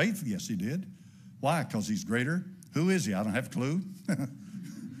of the faith? Yes, he did. Why? Because he's greater. Who is he? I don't have a clue.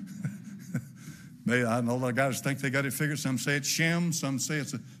 I know a lot of guys think they got it figured. Some say it's Shem. Some say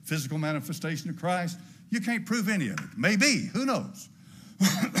it's a physical manifestation of Christ. You can't prove any of it. Maybe. Who knows?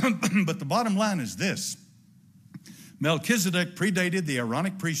 But the bottom line is this. Melchizedek predated the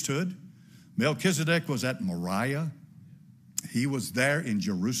Aaronic priesthood. Melchizedek was at Moriah. He was there in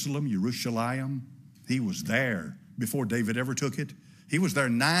Jerusalem. He was there before David ever took it. He was there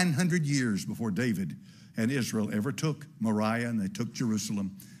 900 years before David and Israel ever took Moriah, and they took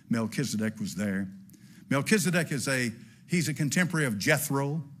Jerusalem. Melchizedek was there. Melchizedek he's a contemporary of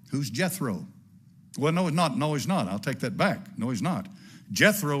Jethro. Who's Jethro? Well, no, he's not. No, he's not. I'll take that back. No, he's not.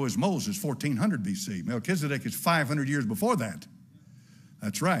 Jethro is Moses, 1400 BC. Melchizedek is 500 years before that.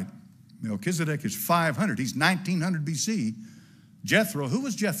 That's right. Melchizedek is 500. He's 1900 BC. Jethro, who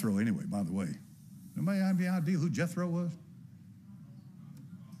was Jethro anyway, by the way? Anybody have any idea who Jethro was?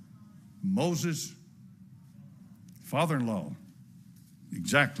 Moses' father-in-law.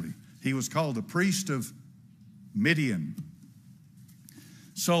 Exactly. He was called the priest of Midian.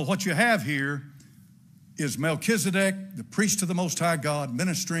 So what you have here is Melchizedek, the priest of the Most High God,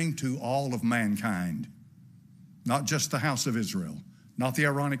 ministering to all of mankind. Not just the house of Israel, not the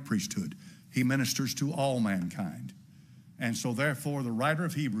Aaronic priesthood. He ministers to all mankind. And so therefore, the writer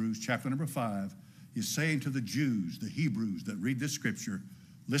of Hebrews, chapter number 5, is saying to the Jews, the Hebrews that read this scripture,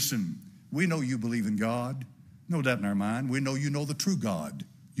 listen, we know you believe in God. No doubt in our mind. We know you know the true God.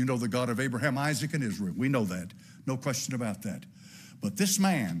 You know the God of Abraham, Isaac, and Israel. We know that. No question about that. But this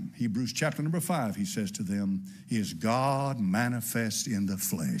man, Hebrews chapter number 5, he says to them, is God manifest in the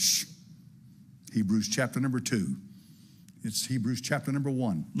flesh. Hebrews chapter number 2. It's Hebrews chapter number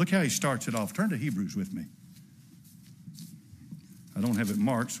 1. Look how he starts it off. Turn to Hebrews with me. I don't have it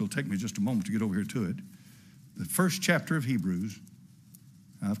marked, so it'll take me just a moment to get over here to it. The first chapter of Hebrews.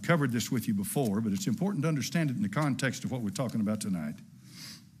 I've covered this with you before, but it's important to understand it in the context of what we're talking about tonight.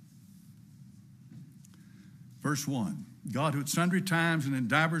 Verse 1, God who at sundry times and in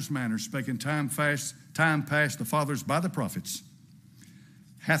divers manners spake in time past the fathers by the prophets,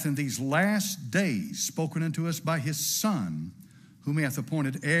 hath in these last days spoken unto us by his Son, whom he hath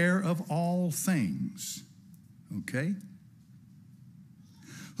appointed heir of all things. Okay?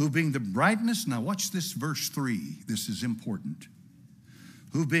 Who being the brightness, now watch this verse 3, this is important.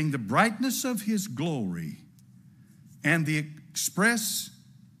 Who being the brightness of his glory and the express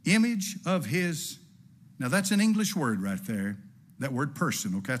image of his, now that's an English word right there, that word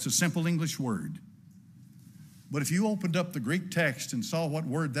person, okay? That's a simple English word. But if you opened up the Greek text and saw what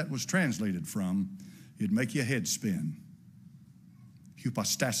word that was translated from, it'd make your head spin.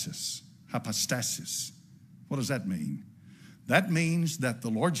 Hypostasis. What does that mean? That means that the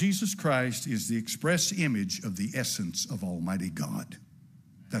Lord Jesus Christ is the express image of the essence of Almighty God.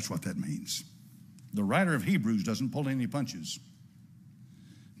 That's what that means. The writer of Hebrews doesn't pull any punches.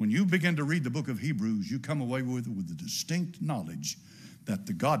 When you begin to read the book of Hebrews, you come away with the distinct knowledge that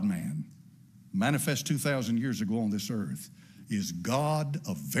the God-man, manifest 2,000 years ago on this earth, is God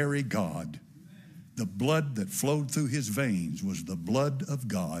of very God. The blood that flowed through his veins was the blood of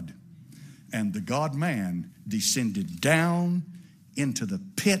God. And the God-man descended down into the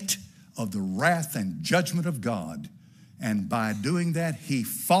pit of the wrath and judgment of God. And by doing that, he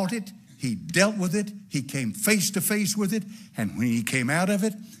fought it, he dealt with it, he came face to face with it, and when he came out of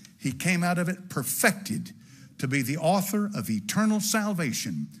it perfected to be the author of eternal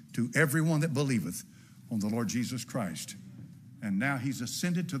salvation to everyone that believeth on the Lord Jesus Christ. And now he's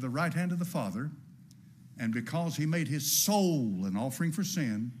ascended to the right hand of the Father, and because he made his soul an offering for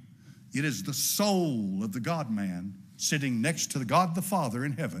sin, it is the soul of the God-man sitting next to the God the Father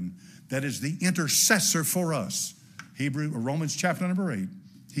in heaven that is the intercessor for us. Romans chapter number 8,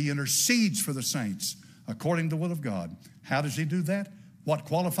 he intercedes for the saints according to the will of God. How does he do that? What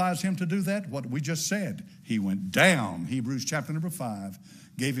qualifies him to do that? What we just said. He went down, Hebrews chapter number 5,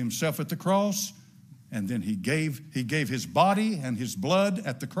 gave himself at the cross, and then he gave his body and his blood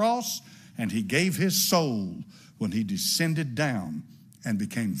at the cross, and he gave his soul when he descended down and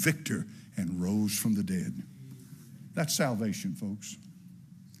became victor and rose from the dead. That's salvation, folks.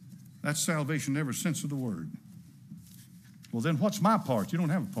 That's salvation in every sense of the word. Well, then what's my part? You don't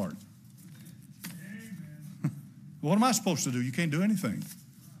have a part. What am I supposed to do? You can't do anything.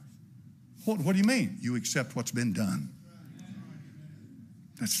 What do you mean? You accept what's been done.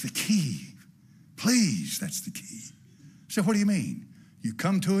 That's the key. Please, that's the key. So what do you mean? You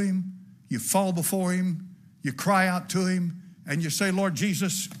come to him, you fall before him, you cry out to him, and you say, Lord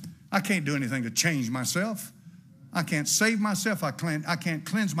Jesus, I can't do anything to change myself. I can't save myself. I can't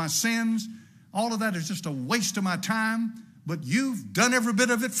cleanse my sins. All of that is just a waste of my time, but you've done every bit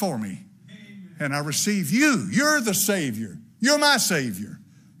of it for me. And I receive you. You're the Savior. You're my Savior.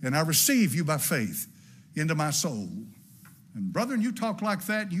 And I receive you by faith into my soul. And brethren, you talk like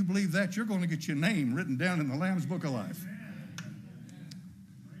that, you believe that, you're going to get your name written down in the Lamb's Book of Life.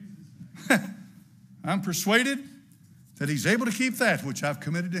 I'm persuaded that he's able to keep that which I've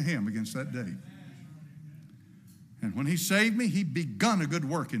committed to him against that day. And when he saved me, he begun a good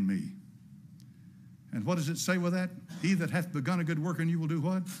work in me. And what does it say with that? He that hath begun a good work in you will do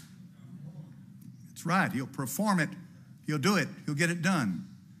what? That's right. He'll perform it. He'll do it. He'll get it done.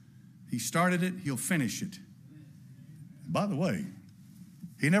 He started it. He'll finish it. By the way,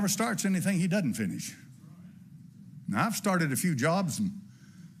 he never starts anything he doesn't finish. Now, I've started a few jobs and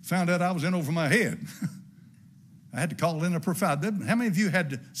found out I was in over my head. I had to call in a provider. How many of you had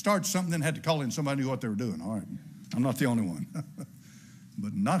to start something and had to call in somebody who knew what they were doing? All right. I'm not the only one.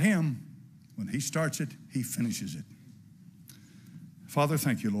 But not him. When he starts it, he finishes it. Father,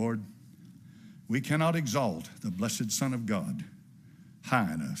 thank you, Lord. We cannot exalt the blessed Son of God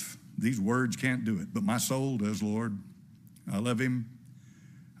high enough. These words can't do it, but my soul does, Lord. I love him.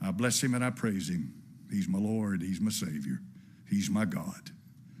 I bless him and I praise him. He's my Lord. He's my Savior. He's my God.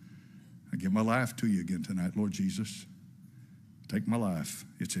 I give my life to you again tonight, Lord Jesus. Take my life.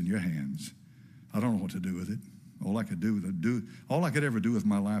 It's in your hands. I don't know what to do with it. All I could ever do with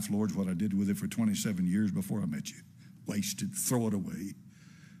my life, Lord, is what I did with it for 27 years before I met you. Waste it, throw it away.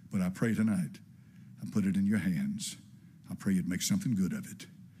 But I pray tonight, I put it in your hands. I pray you'd make something good of it.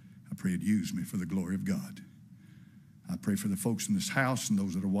 I pray you'd use me for the glory of God. I pray for the folks in this house and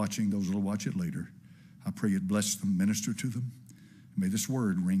those that are watching, those that will watch it later. I pray you'd bless them, minister to them. May this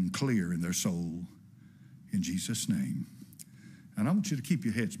word ring clear in their soul. In Jesus' name. And I want you to keep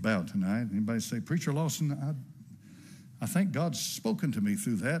your heads bowed tonight. Anybody say, Preacher Lawson, I think God's spoken to me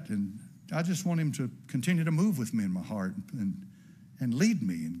through that, and I just want him to continue to move with me in my heart and lead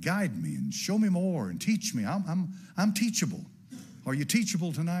me and guide me and show me more and teach me. I'm teachable. Are you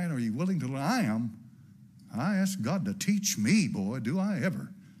teachable tonight? Are you willing to learn? I am. I ask God to teach me, boy, do I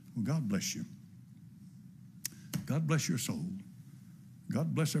ever. Well, God bless you. God bless your soul.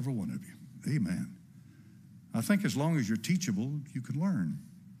 God bless every one of you. Amen. I think as long as you're teachable, you can learn.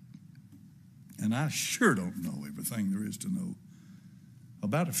 And I sure don't know everything there is to know.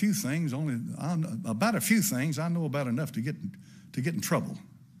 About a few things, I know about enough to get in trouble.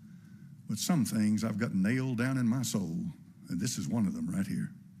 But some things I've got nailed down in my soul, and this is one of them right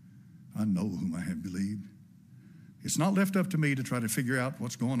here. I know whom I have believed. It's not left up to me to try to figure out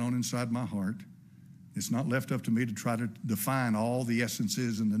what's going on inside my heart. It's not left up to me to try to define all the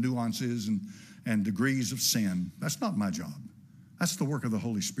essences and the nuances and degrees of sin. That's not my job. That's the work of the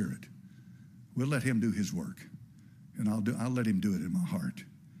Holy Spirit. We'll let him do his work, and I'll let him do it in my heart.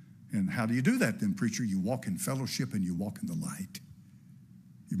 And how do you do that then, preacher? You walk in fellowship and you walk in the light.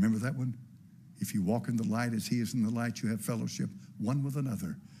 You remember that one? If you walk in the light as he is in the light, you have fellowship one with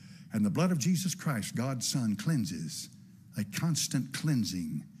another. And the blood of Jesus Christ, God's Son, cleanses, a constant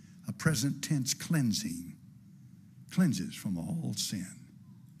cleansing, a present tense cleansing, cleanses from all sin.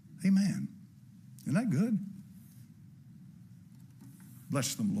 Amen. Isn't that good?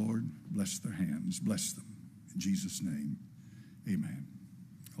 Bless them, Lord. Bless their hands. Bless them. In Jesus' name, amen.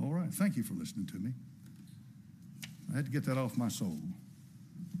 All right. Thank you for listening to me. I had to get that off my soul.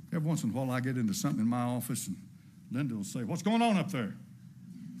 Every once in a while I get into something in my office and Linda will say, "What's going on up there?"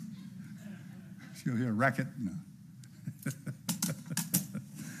 She'll hear a racket. No.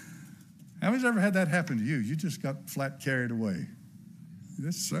 How many's ever had that happen to you? You just got flat carried away.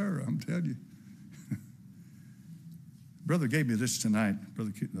 Yes, sir, I'm telling you. Brother gave me this tonight,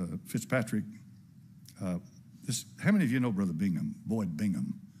 Brother Fitzpatrick. How many of you know Brother Bingham, Boyd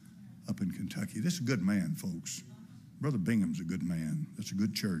Bingham, up in Kentucky? This is a good man, folks. Brother Bingham's a good man. That's a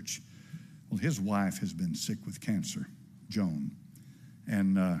good church. Well, his wife has been sick with cancer, Joan.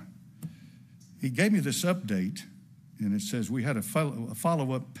 And he gave me this update, and it says we had a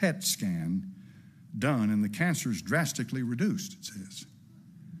follow-up PET scan done, and the cancer is drastically reduced, it says.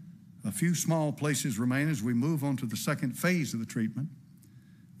 A few small places remain as we move on to the second phase of the treatment.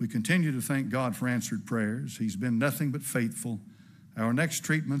 We continue to thank God for answered prayers. He's been nothing but faithful. Our next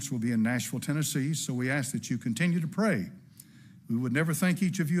treatments will be in Nashville, Tennessee, so we ask that you continue to pray. We would never thank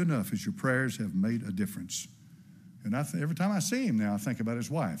each of you enough as your prayers have made a difference. And every time I see him now, I think about his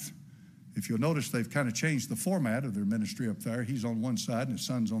wife. If you'll notice, they've kind of changed the format of their ministry up there. He's on one side and his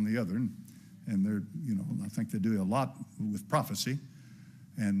son's on the other. And they're, I think they do a lot with prophecy.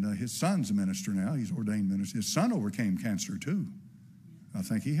 And his son's a minister now. He's ordained minister. His son overcame cancer too. I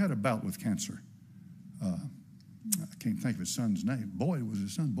think he had a bout with cancer. I can't think of his son's name. Boyd, was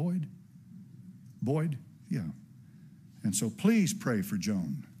his son Boyd? Boyd? Yeah. And so please pray for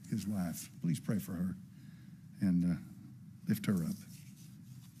Joan, his wife. Please pray for her and lift her up.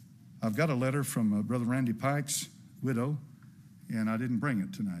 I've got a letter from Brother Randy Pike's widow, and I didn't bring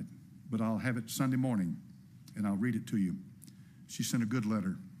it tonight, but I'll have it Sunday morning, and I'll read it to you. She sent a good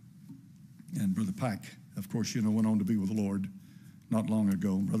letter. And Brother Pike, of course, went on to be with the Lord not long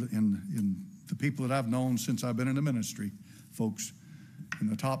ago. Brother, in the people that I've known since I've been in the ministry, folks, in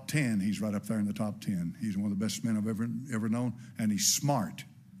the top 10, he's right up there in the top 10. He's one of the best men I've ever known, and he's smart.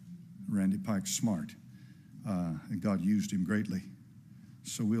 Randy Pike's smart, and God used him greatly.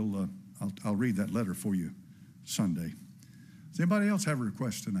 So I'll read that letter for you Sunday. Does anybody else have a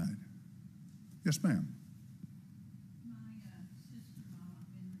request tonight? Yes, ma'am. All right. On Friday morning,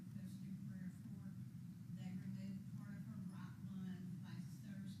 she was up walking around the 7th floor, and at 1 o'clock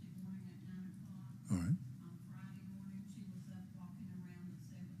Friday, she went home.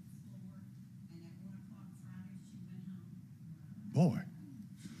 Boy.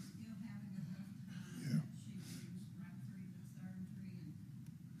 She's still having a rough time. Yeah. She was right through the surgery,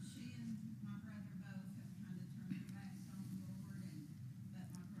 and she and my brother both have kind of turned their backs on the Lord. But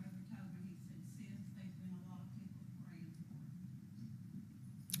my brother told me, he said, "Sis, there's been a lot of people praying for her."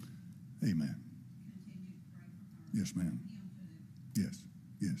 Amen. Continue to pray for her. Yes, ma'am. Him too. Yes,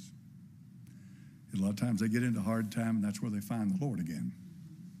 yes. A lot of times they get into hard time, and that's where they find the Lord again.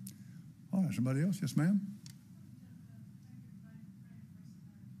 All right, somebody else? Yes, ma'am?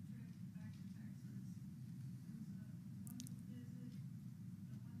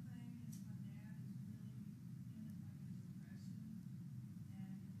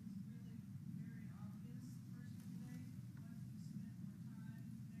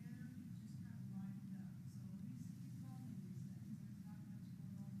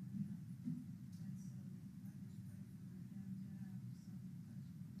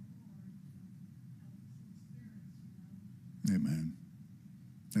 Amen.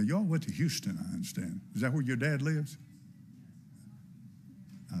 Now, y'all went to Houston, I understand. Is that where your dad lives?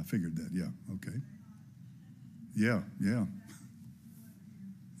 I figured that, yeah, okay. Yeah. Yeah.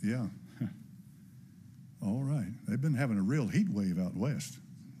 All right. They've been having a real heat wave out west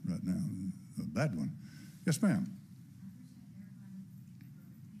right now, a bad one. Yes, ma'am.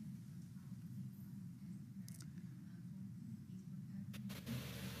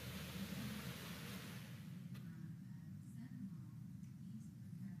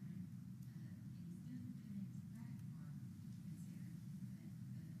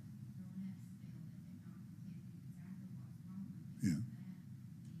 Yeah.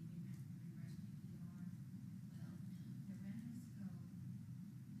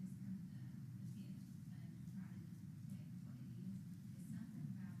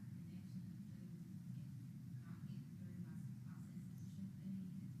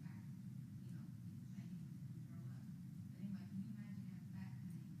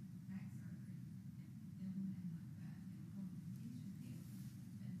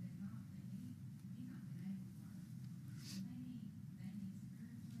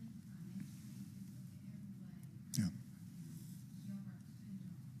 Yeah.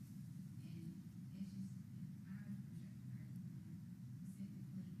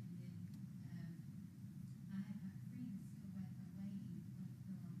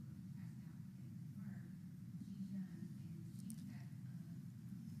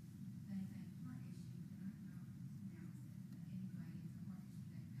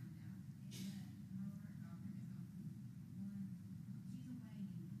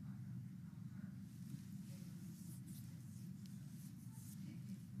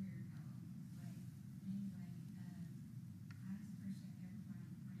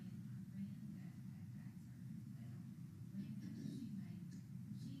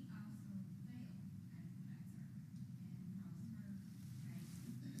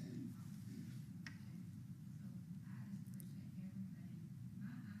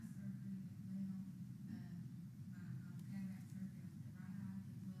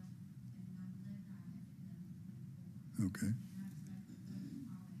 Okay.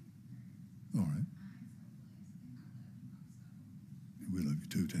 All right. We love you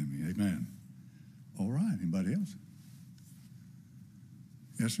too, Tammy. Amen. All right. Anybody else?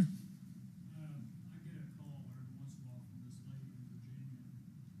 Yes, sir? I get a call every once in a while from this lady in Virginia.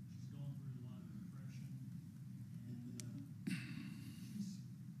 She's going through a lot of depression, and she's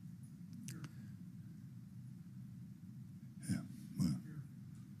fearful. Yeah. Well, Fearful.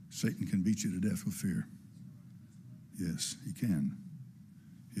 Satan can beat you to death with fear. Yes, he can.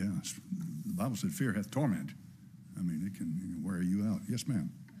 Yeah. The Bible said fear hath torment. I mean, it can wear you out. Yes,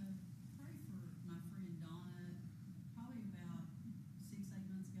 ma'am. Pray for my friend Donna. Probably about 6-8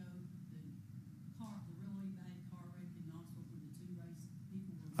 months ago, the really bad car wreck in Knoxville where the two race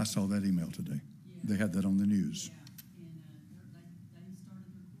people were. I saw that email today. Yeah. They had that on the news. Yeah, and they started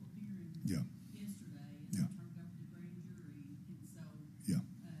their court hearing Yeah. yesterday, and Yeah. they turned it over to grand jury, and so Yeah.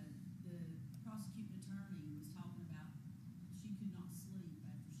 the prosecuting attorney was talking about she could not sleep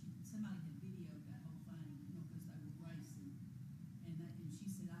after somebody had videoed that whole thing, because they were racing, and she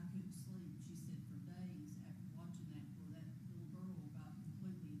said I couldn't sleep. She said for days after watching that, where that little girl got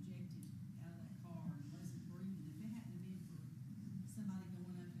completely ejected out of that car and wasn't breathing. If it hadn't been for somebody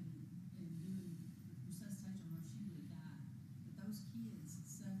going up and doing resuscitation on her, she would have died. But those kids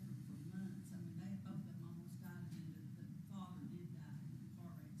suffered for months. I mean, both of them almost died, and the father did die in the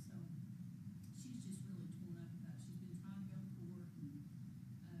car wreck. So she's just really torn up about it. She's been trying to go to court,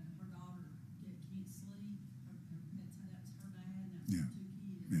 and her daughter can't sleep. That was her dad, and that was Yeah. her two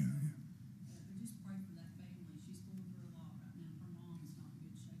kids. Yeah. So, Yeah. but just pray for that family. She's going through a lot right now. Her mom's not in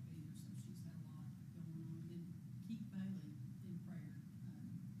good shape either, so she's had a lot going on. And then keep Bailey in prayer.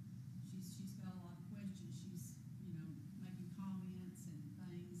 She's got a lot of questions. She's making comments and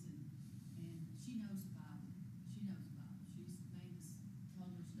things, and she knows the Bible. She's made us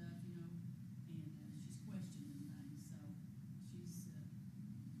told her stuff, and she's questioning things. So she's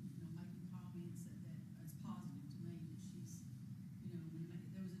making comments that is positive to me, that she's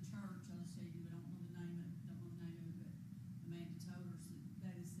there was a church, I'll just tell you, I don't know the name of it, but Amanda told her,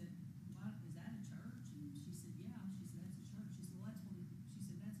 Daddy said, "What, is that a church?" And she said, "Yeah." She said, "That's a church." She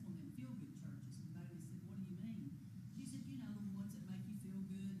said, "Well, that's one of them feel-good churches." And Bailey said, "What do you mean?" She said, "The ones that make you feel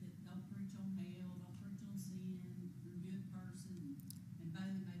good, that don't preach on hell, don't preach on sin, you're a good person." And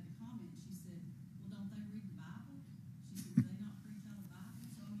Bailey made the comment, she said, "Well, don't they read the Bible?" She said, "Do they not preach on the Bible?"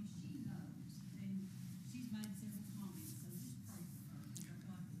 So, I mean, she knows. And she's made several comments, so just pray for her, because I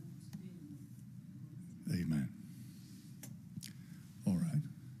feel like the Lord's dealing with her. Amen. All right.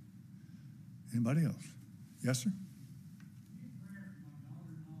 Anybody else? Yes, sir?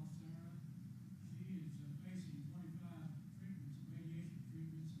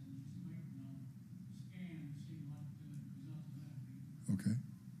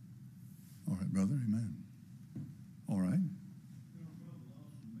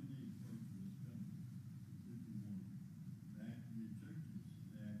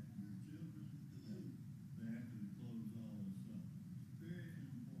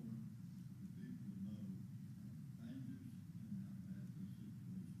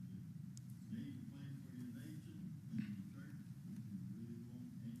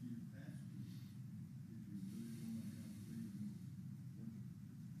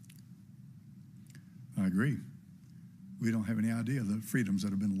 agree. We don't have any idea of the freedoms that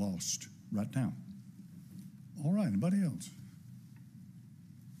have been lost right now. All right, anybody else?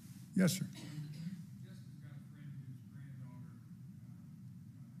 Yes, sir. Jessica's got a friend whose granddaughter, grandson,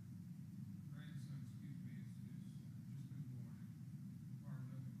 excuse me, is just been born and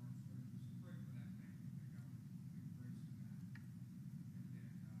requires open heart surgery. So pray for that family that God would give grace in that.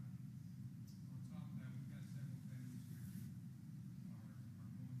 And then on top of that, we've got several families here who are going through some things. And I don't want to make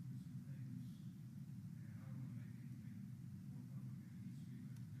anything more public than it needs to be, but there's 3 families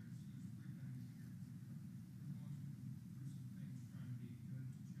here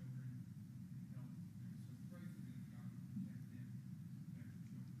who are going through some things, trying to be good to children and help. And so pray for them, God will protect them, protect the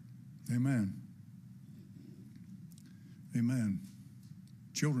children. Amen. Amen.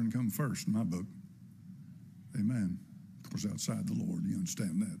 Children come first in my book. Amen. Of course, outside the Lord, you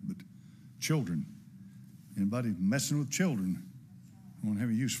understand that. But children, anybody messing with children, I won't have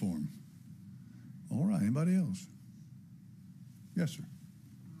a use for them. All right, anybody else? Yes, sir.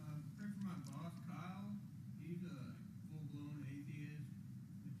 Pray for my boss, Kyle. He's a full-blown atheist,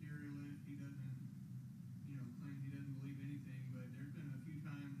 materialist. He doesn't, claims he doesn't believe anything, but there's been a few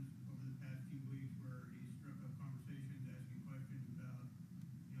times over the past few weeks where he struck up conversations asking questions about,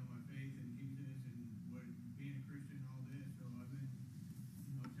 my faith in Jesus and what being a Christian and all this. So I've been,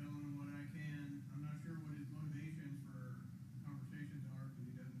 telling him what I can. I'm not sure what his motivations for conversations are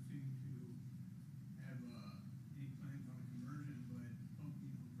because he doesn't seem to have any plans on a conversion, but hope,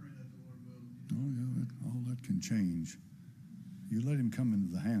 pray that the Lord will do. Oh, yeah, all that can change. You let him come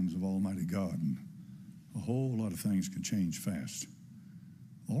into the hands of Almighty God, and a whole lot of things can change fast.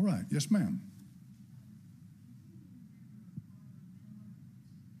 All right, yes, ma'am.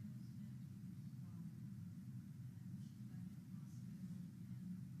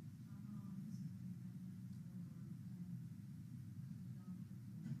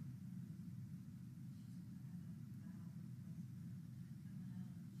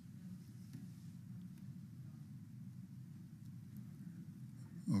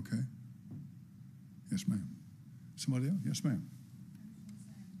 Okay. Yes, ma'am. Somebody else? Yes, ma'am. I just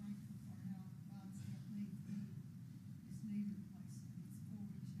want to say I'm thankful for how God's helped me through this knee replacement. It's 4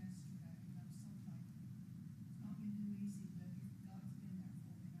 weeks yesterday, and I'm so thankful. It's not been too easy, but God's been there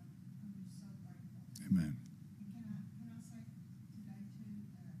for me. I'm just so grateful. Amen. And can I say today too,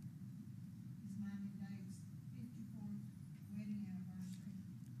 is mine and Dave's 54th wedding anniversary,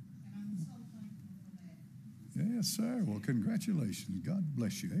 and I'm so thankful for that. Yes, sir. Well, congratulations. God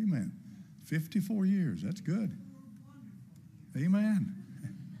bless you. Amen. 54 years. That's good. Amen.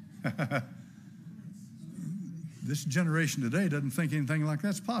 This generation today doesn't think anything like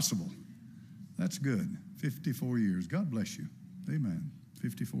that's possible. That's good. 54 years. God bless you. Amen.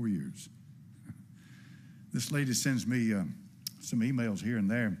 54 years. This lady sends me some emails here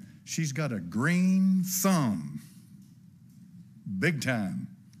and there. She's got a green thumb. Big time.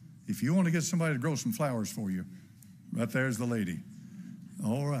 If you want to get somebody to grow some flowers for you, right there's the lady.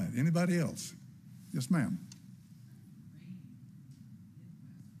 All right. Anybody else? Yes, ma'am.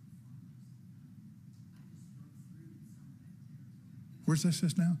 Where's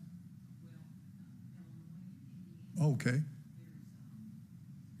this now? Okay.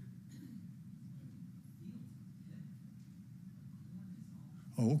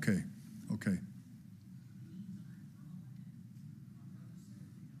 Oh, okay. Okay.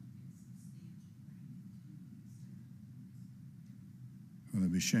 Well,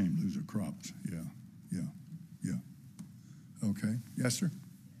 that'd be a shame to lose their crops. Yeah. Okay. Yes, sir.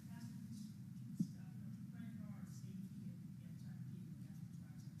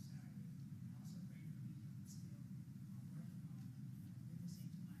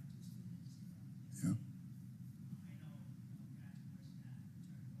 Yeah.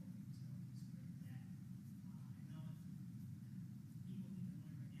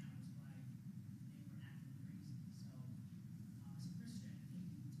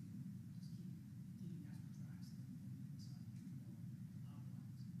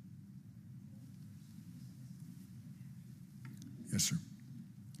 Yes, sir.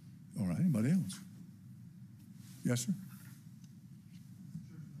 All right. Anybody else? Yes, sir.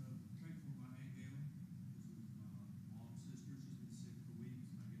 Church, prayed for my Aunt Gail. This is my mom's sister. She's been sick for weeks,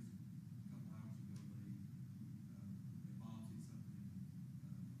 and I guess a couple hours ago they biopsied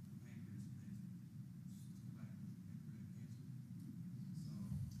something in the pancreas, and it's come back with pancreatic cancer. So I'm not sure if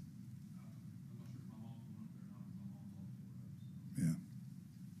my mom's going up there or not, but my mom's all tore up. So. Yeah.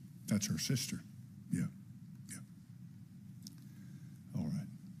 That's her sister. Yeah. All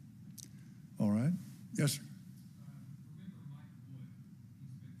right. All right. Yes, sir. Remember Mike Wood? He's been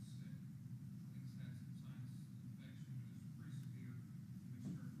sick. He's had some sinus infection. It was pretty severe.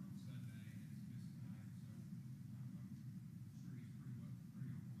 He missed church on Sunday, and he's missed tonight. So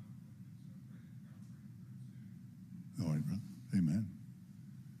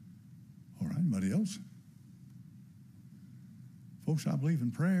Folks, I believe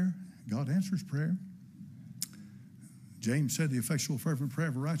in prayer. God answers prayer. James said, the effectual fervent prayer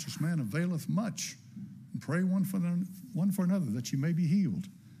of a righteous man availeth much. And pray one for another that you may be healed.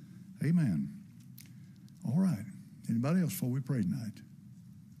 Amen. All right. Anybody else before we pray tonight?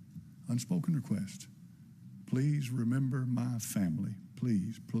 Unspoken request. Please remember my family.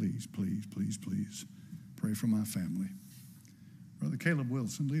 Please, please, please, please, please. Pray for my family. Brother Caleb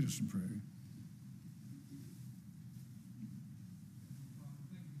Wilson, lead us in prayer.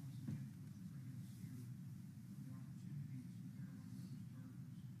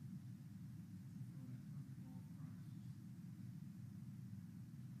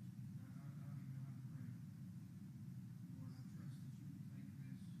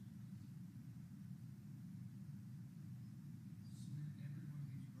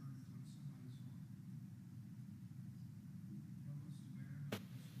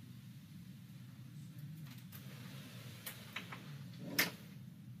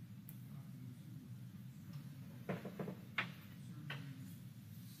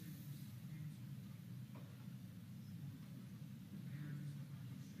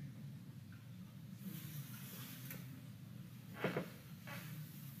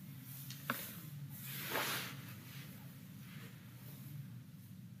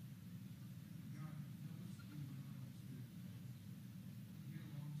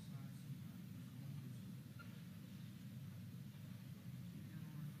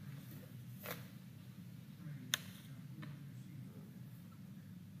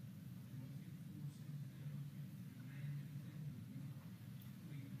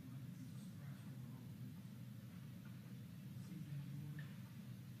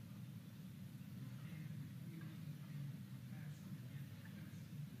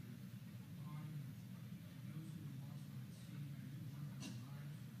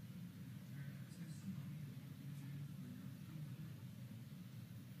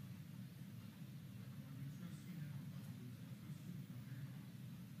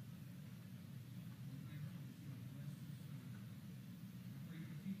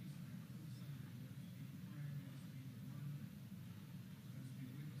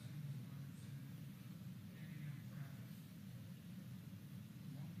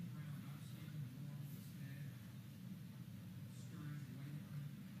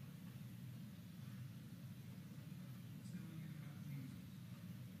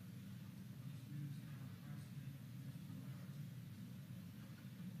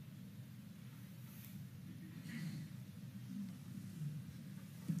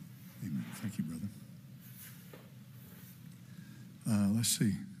 Thank you, brother. Let's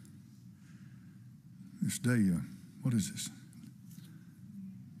see. This day, what is this?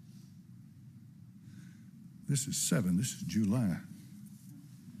 This is 7. This is July.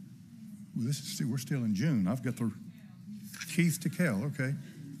 Well, we're still in June. I've got the Keith Tickell. Okay.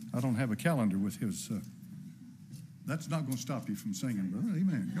 I don't have a calendar with his. That's not going to stop you from singing, brother.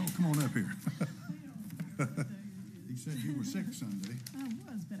 Amen. Go, come on up here. He said you were sick Sunday. I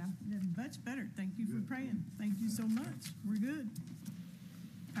was, but I'm much better. Thank you for praying. Thank you so much. We're good.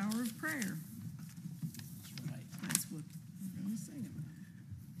 Power of prayer. That's right. That's what we're going to sing about.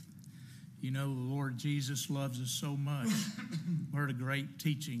 You know, the Lord Jesus loves us so much. We heard a great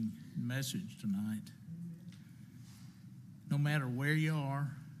teaching message tonight. No matter where you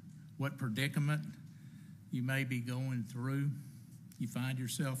are, what predicament you may be going through, you find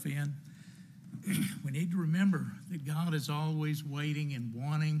yourself in, we need to remember that God is always waiting and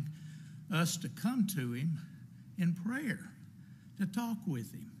wanting us to come to Him in prayer, to talk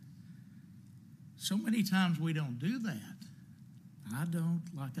with Him. So many times we don't do that. I don't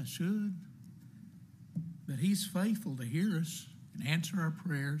like I should. But He's faithful to hear us and answer our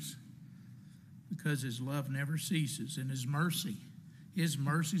prayers because His love never ceases, and His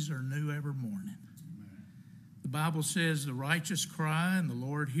mercies are new every morning. The Bible says, the righteous cry and the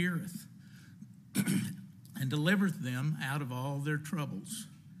Lord heareth and delivereth them out of all their troubles.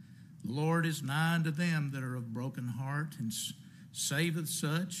 The Lord is nigh unto them that are of broken heart, and saveth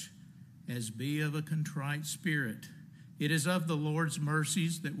such as be of a contrite spirit. It is of the Lord's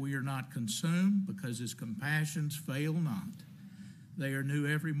mercies that we are not consumed, because His compassions fail not. They are new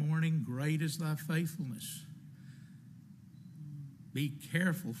every morning. Great is thy faithfulness. Be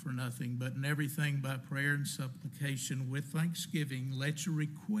careful for nothing, but in everything by prayer and supplication with thanksgiving let your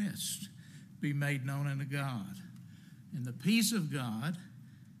request be made known unto God. And the peace of God,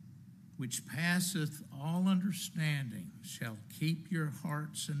 which passeth all understanding, shall keep your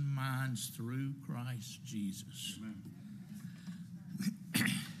hearts and minds through Christ Jesus.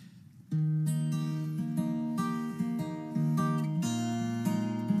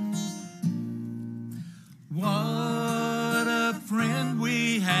 What a friend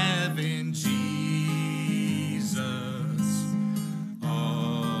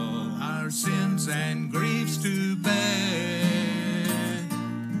and griefs to bear.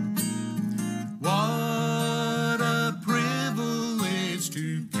 What a privilege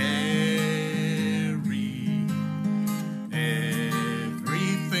to carry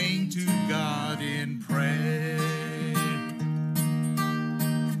everything to God in prayer.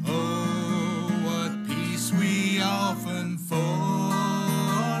 Oh, what peace we often forfeit.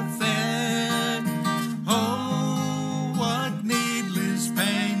 Oh, what needless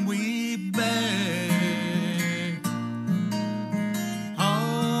pain we bear.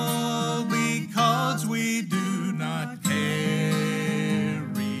 All because we do not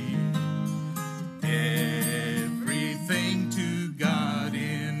carry everything to God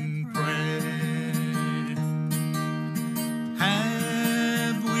in prayer.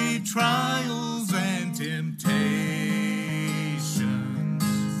 Have we trials and temptations?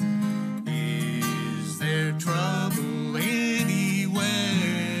 Is there trouble anywhere?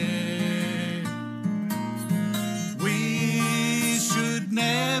 We should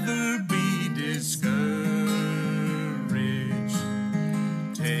never be discouraged.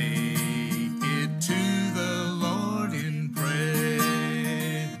 Take it to the Lord in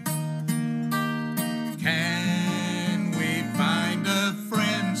prayer. Can we find a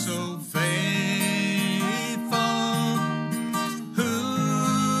friend so faithful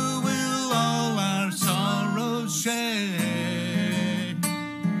who will all our sorrows share?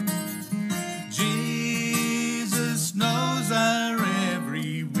 Jesus knows our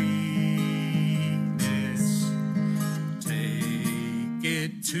every weakness. Take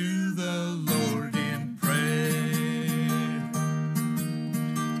it to the Lord in prayer.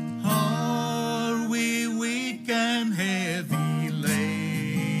 Are we weak and heavy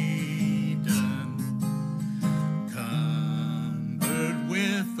laden, cumbered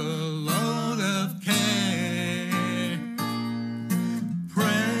with a load of care?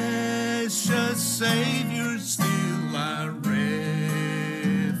 Precious Savior, still our refuge.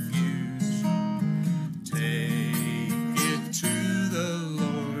 Take it to the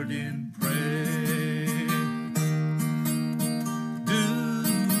Lord in prayer.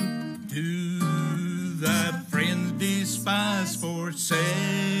 Do thy friends despise, forsake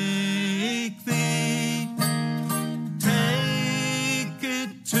thee? Take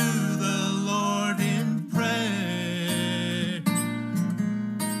it to the Lord in prayer.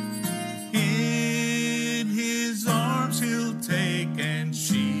 In his arms he'll take and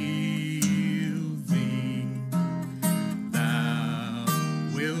shield thee. Thou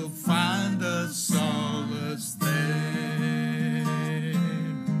wilt find a solace there.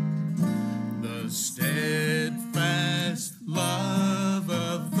 The steadfast love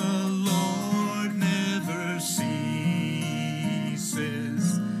of the Lord never ceases.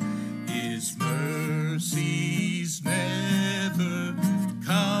 His mercies never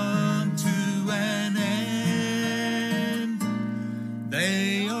come to an end.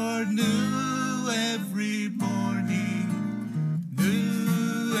 They are new every morning,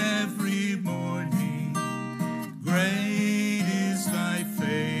 new every morning. Great is thy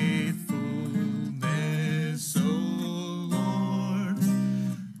faithfulness, O Lord.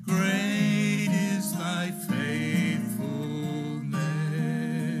 Great is thy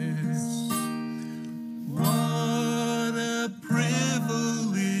faithfulness. What a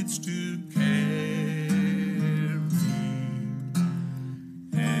privilege to carry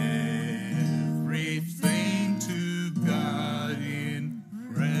everything to God in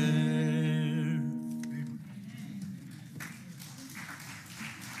prayer. Amen.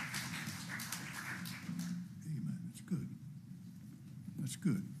 That's good. That's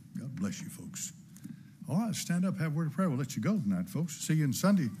good. God bless you, folks. All right, stand up, have a word of prayer. We'll let you go tonight, folks. See you on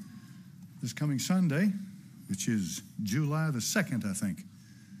Sunday, this coming Sunday, which is July the 2nd, I think.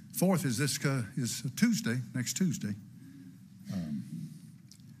 4th is is Tuesday, next Tuesday.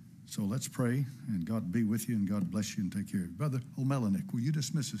 So let's pray, and God be with you, and God bless you, and take care of you. Brother O'Melanick, will you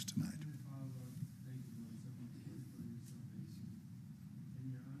dismiss us tonight?